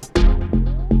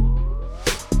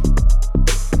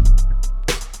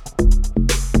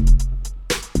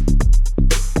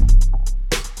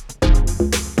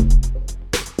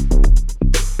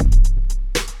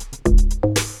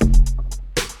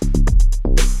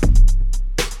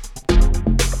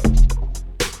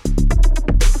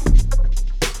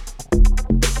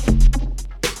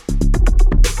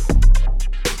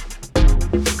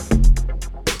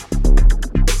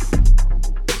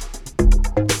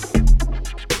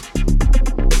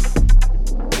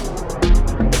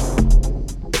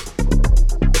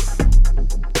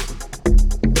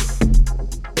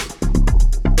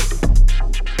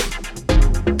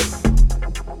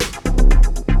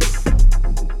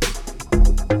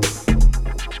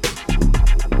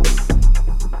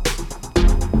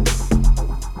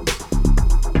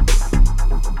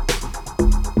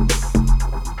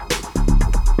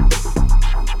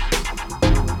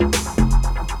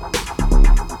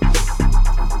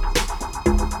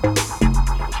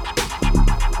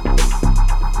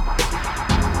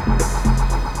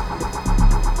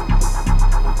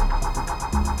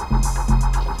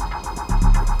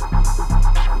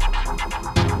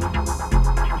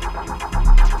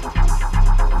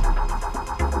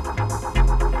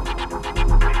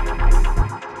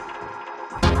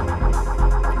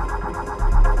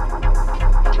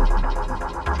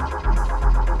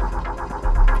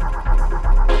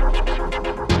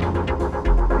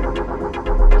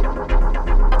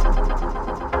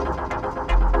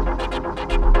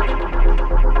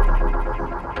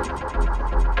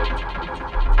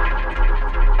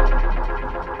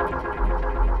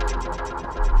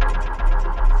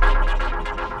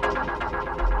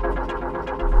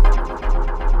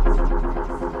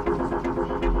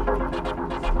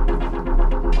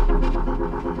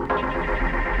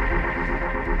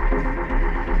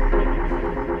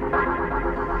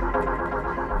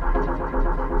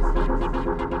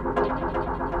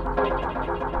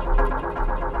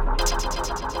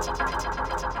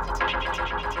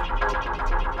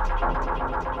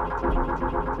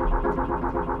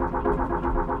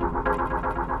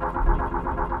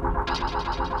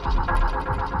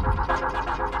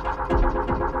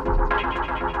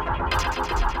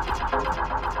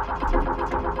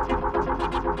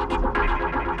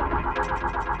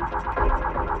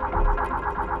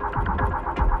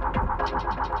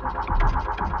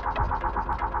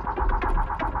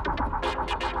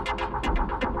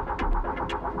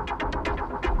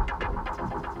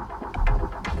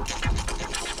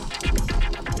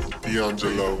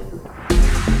 D'Angelo.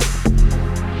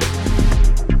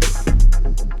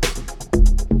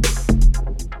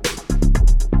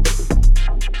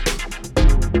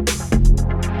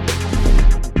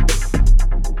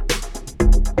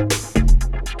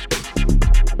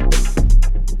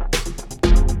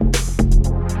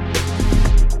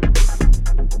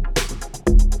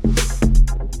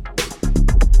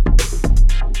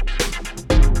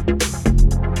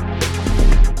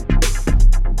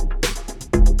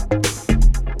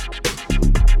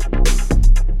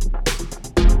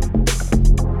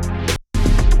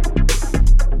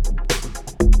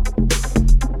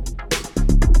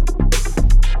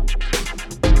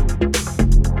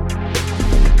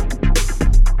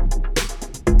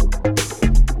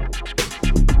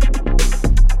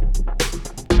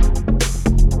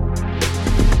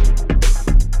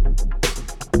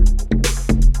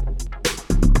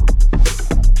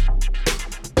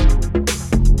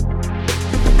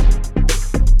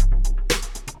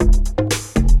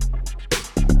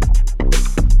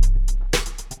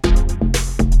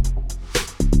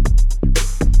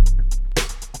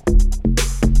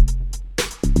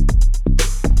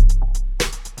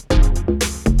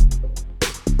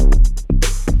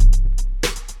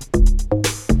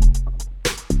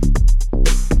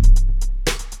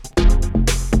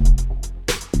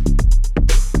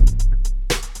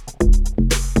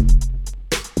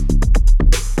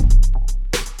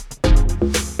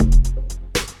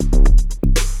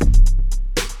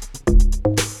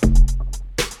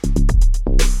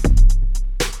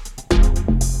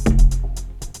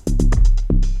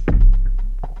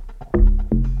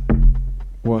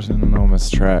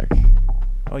 next track?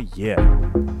 Oh yeah.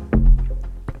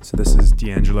 So this is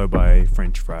D'Angelo by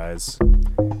French Fries,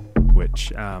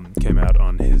 which came out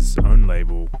on his own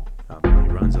label. He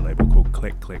runs a label called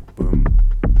Click Click Boom.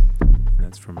 And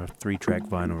that's from a 3-track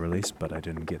vinyl release, but I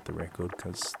didn't get the record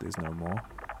because there's no more.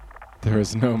 There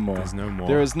is no more. There's no more.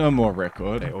 There is no more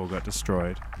record. They all got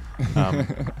destroyed.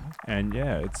 And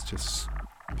yeah, it's just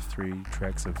 3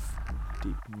 tracks of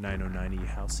deep 909-y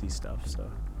housey stuff,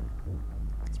 so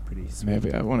it's pretty sweet.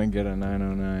 Maybe I want to get a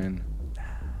 909.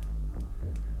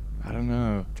 I don't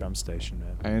know. Drum station,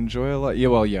 man. I enjoy a lot. Yeah,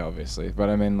 well, yeah, obviously. But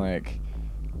I mean, like,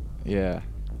 yeah.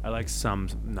 I like some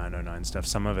 909 stuff.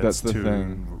 Some of it's That's the too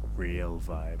thing. real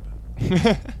vibe.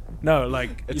 No,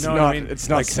 like, It's you know not- what I mean? it's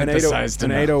not like synthesized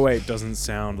an enough. 808 doesn't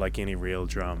sound like any real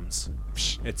drums.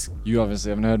 It's You obviously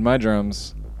haven't heard my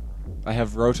drums. I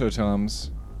have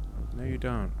rototoms. no, you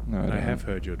don't. No, I I don't. have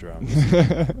heard your drums.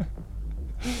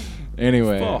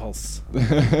 Anyway. False.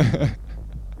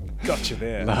 Got you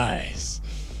there. Lies.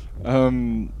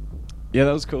 Yeah,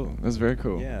 that was cool. That was very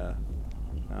cool. Yeah.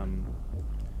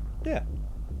 Yeah.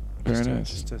 Very just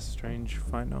nice. Just a strange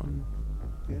find on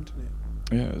the internet.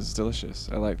 Yeah, it was delicious.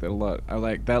 I like that a lot. I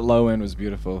like that low end was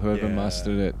beautiful. Whoever Yeah.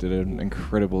 mastered it did an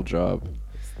incredible job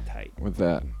Tight. with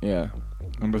that. Yeah.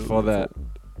 And before that,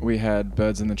 we had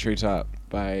Birds in the Treetop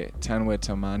by Tanwe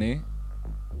Tamani.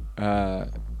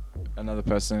 Another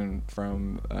person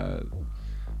from,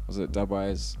 was it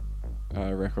Dubwise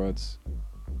Records?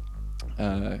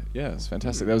 Yeah, it's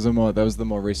fantastic. That was the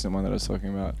more recent one that I was talking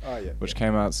about, which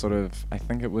came out sort of, I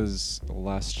think it was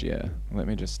last year. Let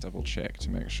me just double check to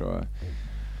make sure.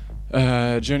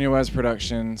 Junior Wise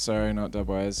production. Sorry, not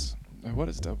Dubwise. What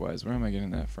is Dubwise? Where am I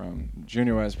getting that from?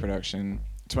 Junior Wise production.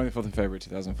 24th of February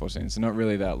 2014. So not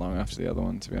really that long after the other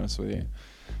one, to be honest with you.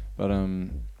 But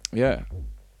yeah,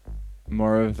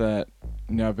 more of that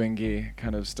Nyabingi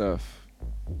kind of stuff.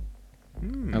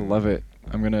 I love it.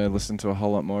 I'm gonna listen to a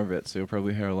whole lot more of it, so you'll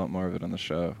probably hear a lot more of it on the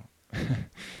show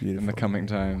in the coming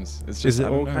times. It's just, Is it I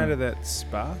don't all know. kind of that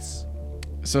sparse?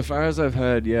 So far as I've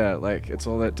heard, yeah, like it's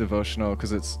all that devotional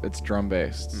because it's drum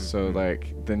based. So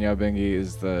like the Nyabingi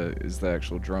is the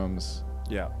actual drums.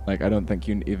 Yeah. Like I don't think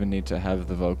you even need to have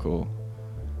the vocal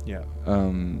Yeah.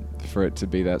 for it to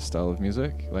be that style of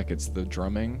music. Like it's the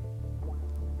drumming,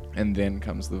 and then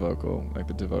comes the vocal, like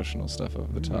the devotional stuff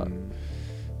over the top.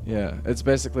 Yeah, it's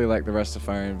basically like the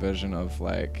Rastafarian version of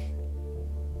like,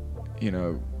 you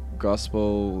know,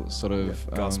 gospel sort of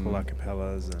Gospel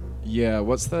acapellas and yeah.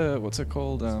 What's it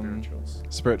called? spirituals.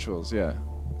 Spirituals. Yeah,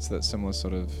 it's that similar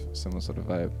sort of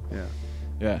vibe. Yeah.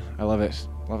 Yeah, I love it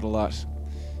a lot.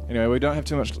 Anyway, we don't have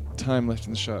too much time left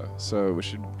in the show, so we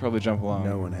should probably jump along.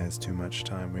 No one has too much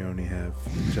time. We only have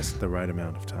just the right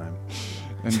amount of time.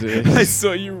 Indeed. I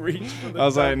saw you reach for the I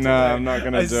was like, top no, today. I'm not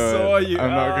gonna I do saw it. You.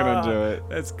 I'm not gonna do it.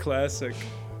 That's classic.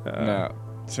 No,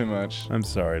 too much. I'm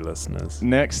sorry, listeners.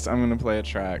 Next, I'm gonna play a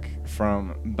track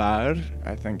from Bar.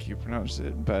 I think you pronounced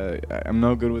it, but I'm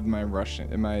no good with my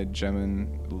my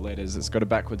German letters. It's got a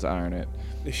backwards R in it.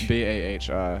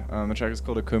 Bahr. The track is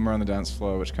called Akuma on the Dance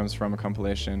Floor, which comes from a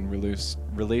compilation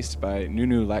released by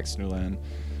Nunu Lax Nulan,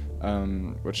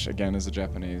 which again is a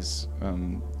Japanese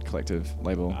collective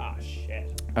label. Ah, shit.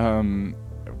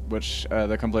 Which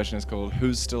the compilation is called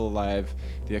Who's Still Alive?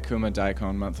 The Akuma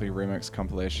Daikon Monthly Remix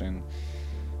Compilation.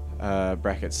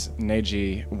 Brackets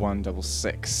Neji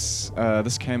 166.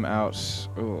 This came out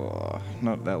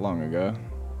not that long ago,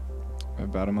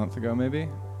 about a month ago maybe,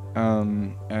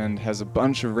 and has a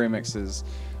bunch of remixes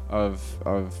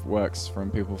of works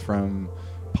from people from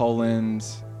Poland,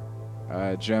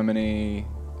 Germany,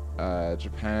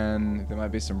 Japan. There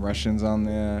might be some Russians on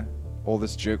there. All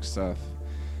this juke stuff.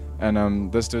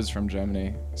 And this dude's from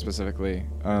Germany specifically.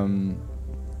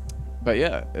 But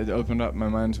yeah, it opened up my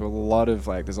mind to a lot of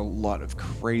like, there's a lot of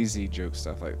crazy juke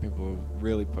stuff. Like people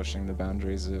really pushing the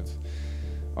boundaries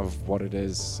of what it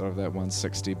is, sort of that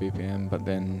 160 BPM, but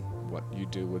then what you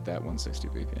do with that 160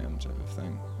 BPM type of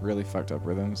thing. Really fucked up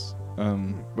rhythms,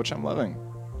 which I'm loving.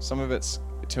 Some of it's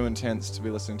too intense to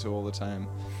be listening to all the time,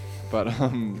 but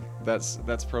that's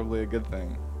probably a good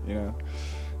thing, you know.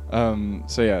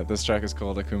 So yeah, this track is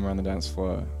called Akuma on the Dance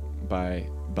Floor by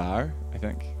Bar, I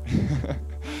think.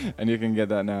 And you can get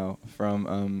that now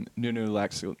from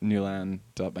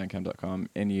nunulaxnulan.bandcamp.com,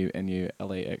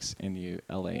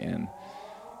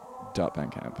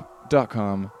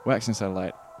 nunulaxnulan.bandcamp.com. Waxing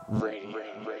Satellite Radio.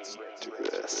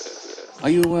 Are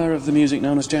you aware of the music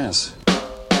known as jazz?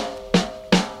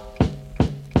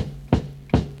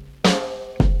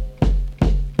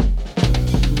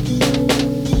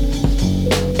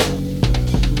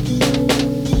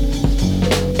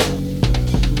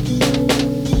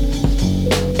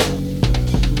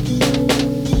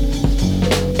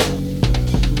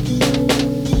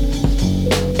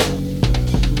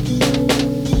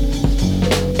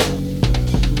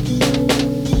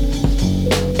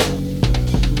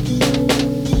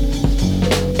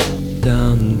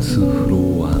 フロ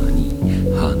アに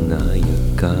華や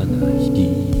かな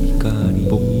光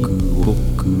僕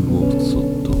をそっ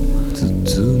と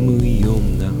包むよう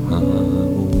なハー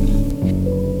モニ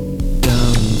ーダ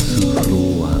ンスフロ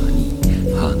アに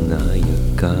華や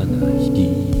かな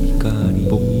光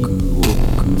僕を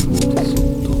そっ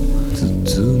と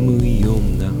包むよう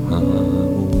なハー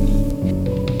モニー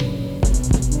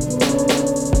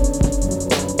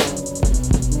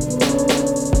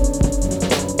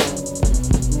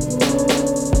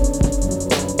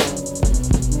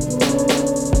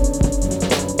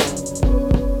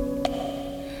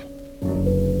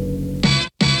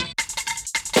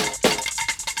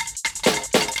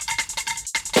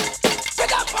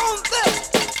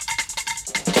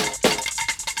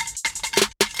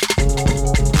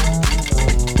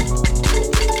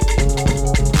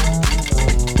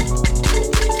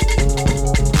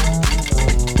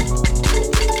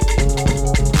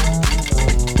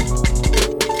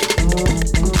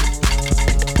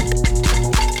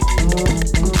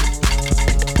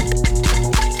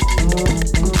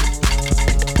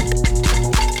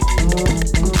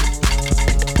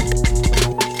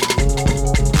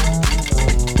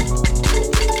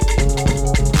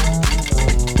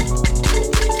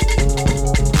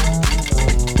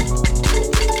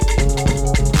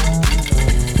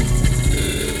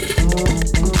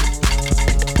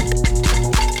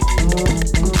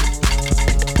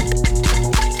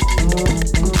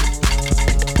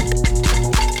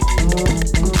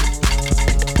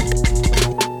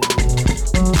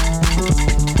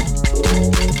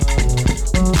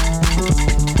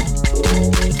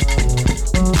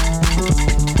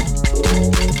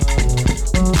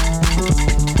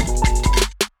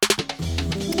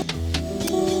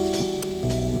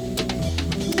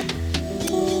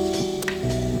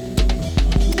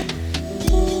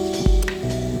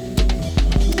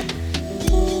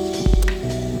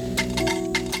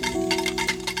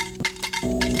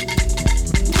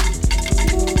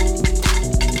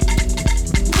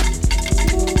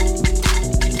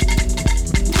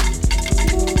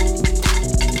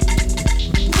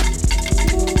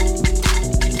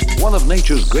One of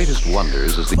nature's greatest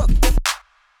wonders is the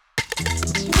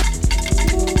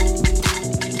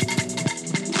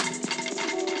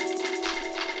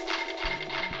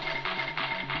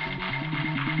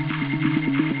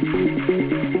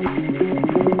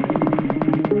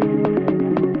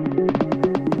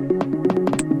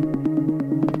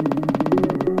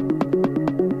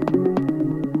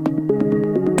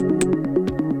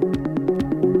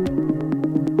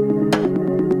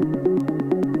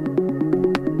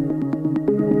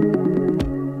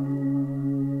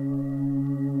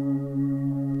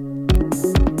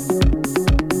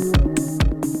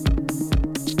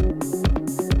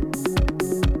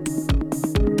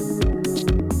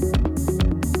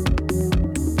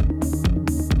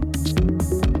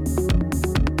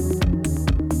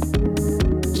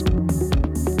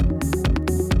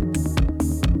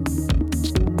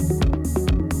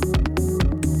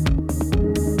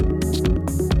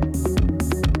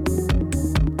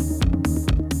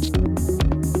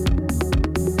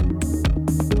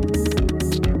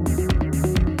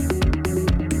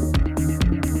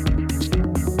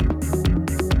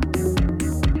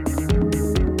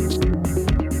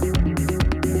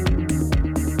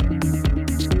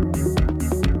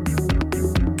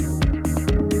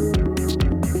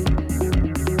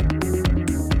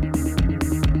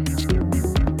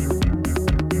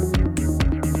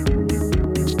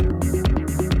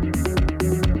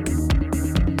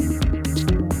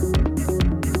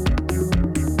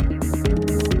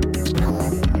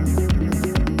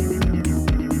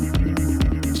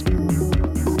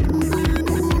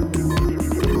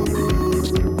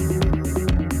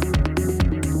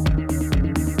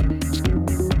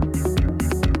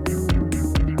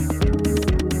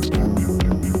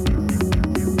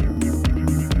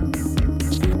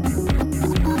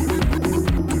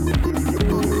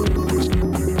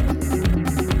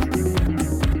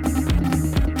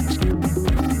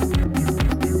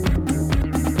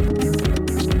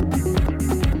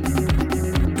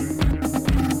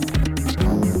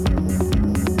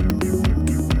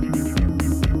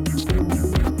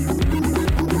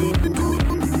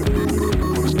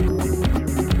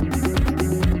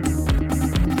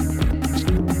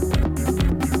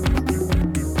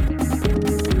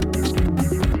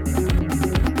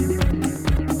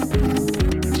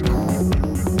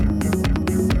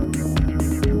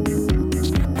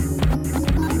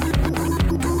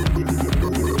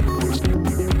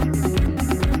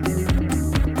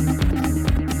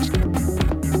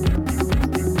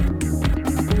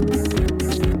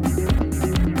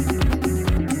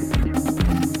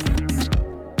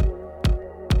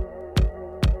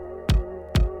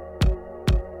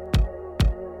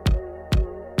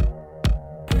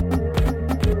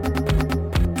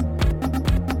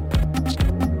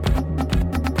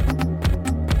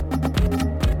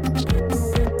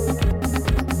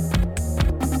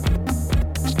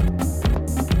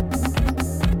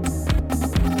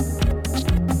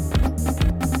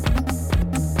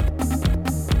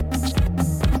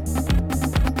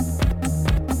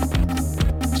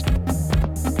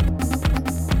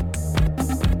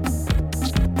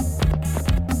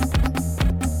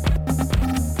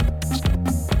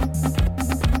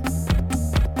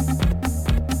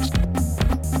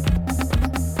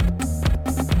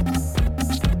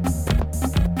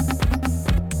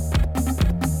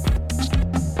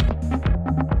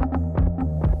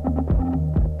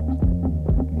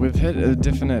bit of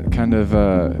definite kind of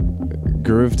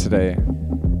groove today.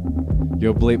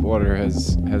 Your bleep water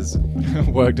has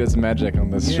worked its magic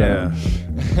on this show.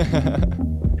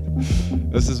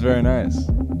 This is very nice.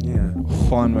 Yeah.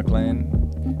 Juan McLean.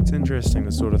 It's interesting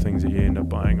the sort of things that you end up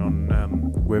buying on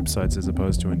websites as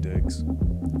opposed to in digs.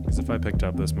 Because if I picked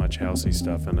up this much housey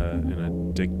stuff in a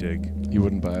dig, you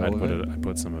wouldn't buy all of it? I'd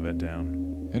put some of it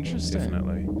down. Interesting.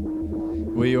 Definitely.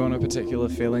 Were you on a particular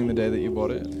feeling the day that you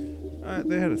bought it?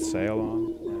 They had a sale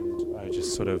on, and I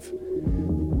just sort of,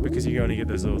 because you only get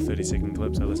those little 30-second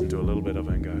clips, I listen to a little bit of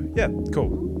it and go, yeah, cool.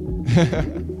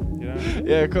 You know?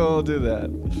 Yeah, cool, I'll do that.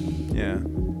 Yeah.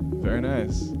 Very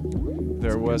nice.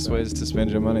 There are worse ways to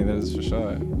spend your money, that is for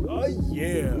sure. Oh,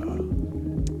 yeah.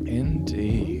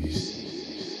 Indeed.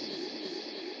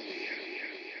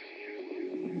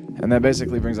 And that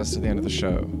basically brings us to the end of the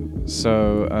show.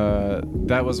 So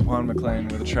that was Juan McLean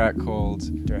with a track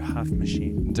called Der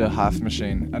Hafmaschine. Der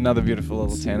Hafmaschine. Another beautiful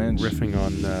little 10-inch. Riffing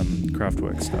on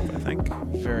Kraftwerk stuff, I think.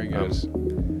 Very good.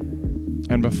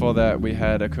 And before that, we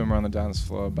had Akuma on the Dance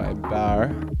Floor by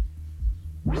Bar.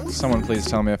 Someone please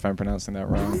tell me if I'm pronouncing that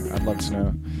wrong. I'd love to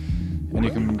know. And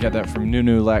you can get that from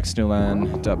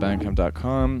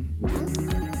nunulaxnewland.bandcamp.com.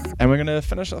 And we're going to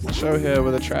finish off the show here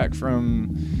with a track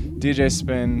from DJ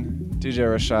Spin, DJ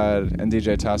Rashad, and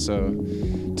DJ Tasso,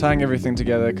 tying everything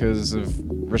together because of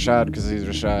Rashad, because he's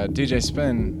Rashad. DJ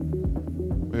Spin,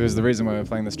 who is the reason why we're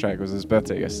playing this track, was his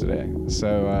birthday yesterday.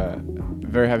 So,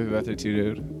 very happy birthday to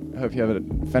you, dude. I hope you have a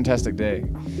fantastic day.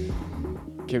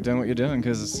 Keep doing what you're doing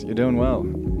because you're doing well.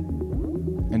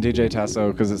 And DJ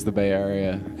Tasso because it's the Bay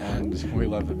Area and we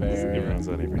love the Bay Area. Everyone's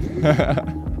on everything.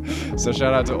 So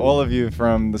shout out to all of you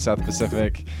from the South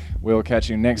Pacific. We'll catch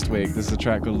you next week. This is a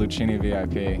track called Lucini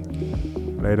VIP.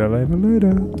 Later.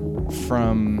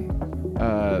 From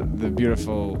the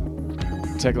beautiful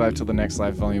Take Life Till the Next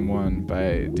Life Volume 1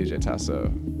 by DJ Tasso.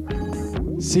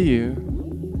 See you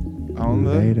on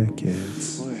the... Later,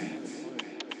 kids.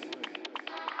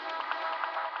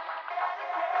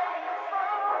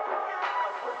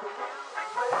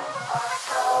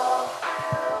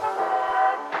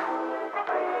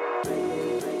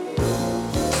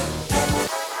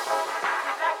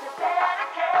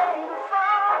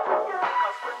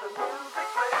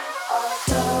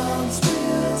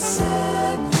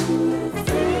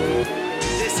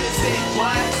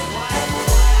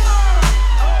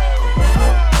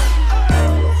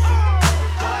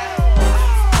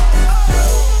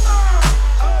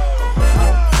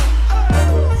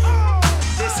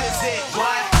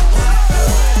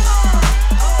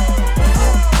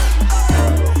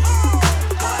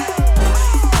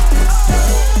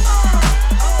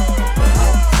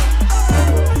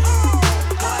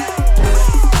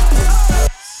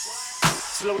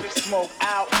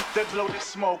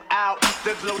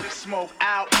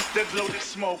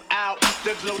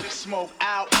 Smoke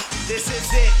out. This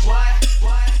is it. What?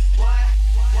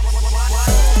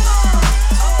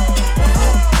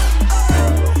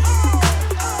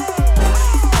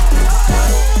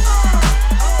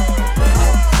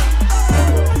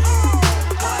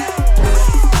 Blow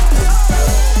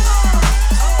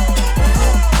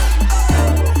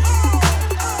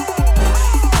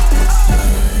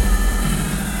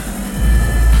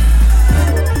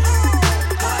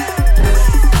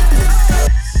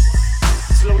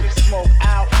the smoke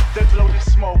out, the blow the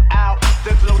smoke out,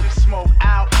 the blow the smoke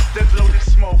out, the blow the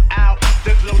smoke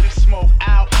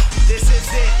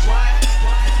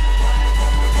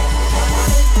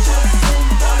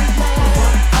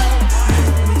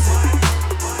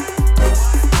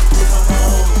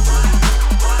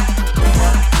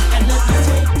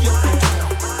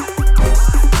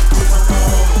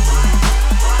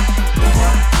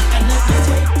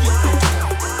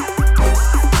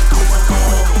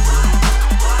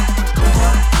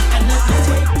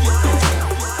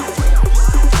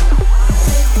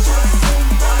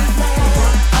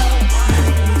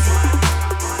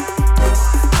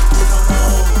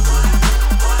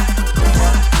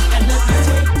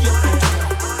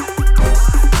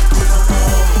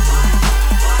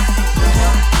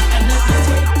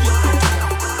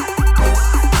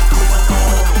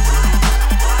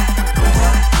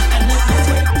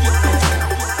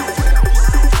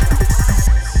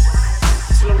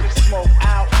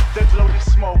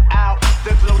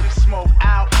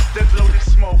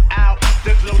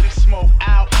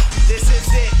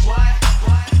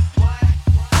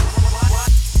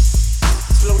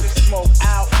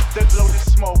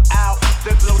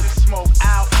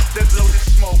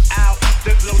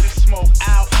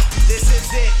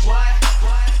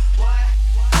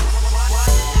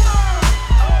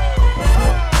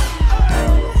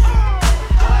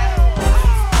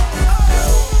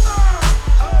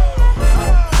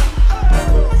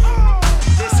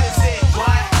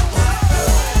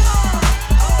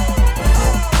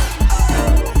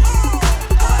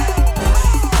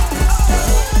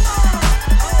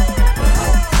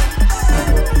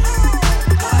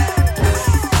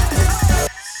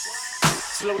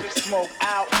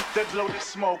blow the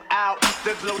smoke out,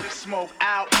 they blow the smoke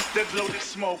out, they blow the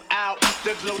smoke out,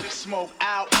 they blow the smoke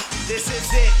out. This is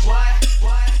it. What?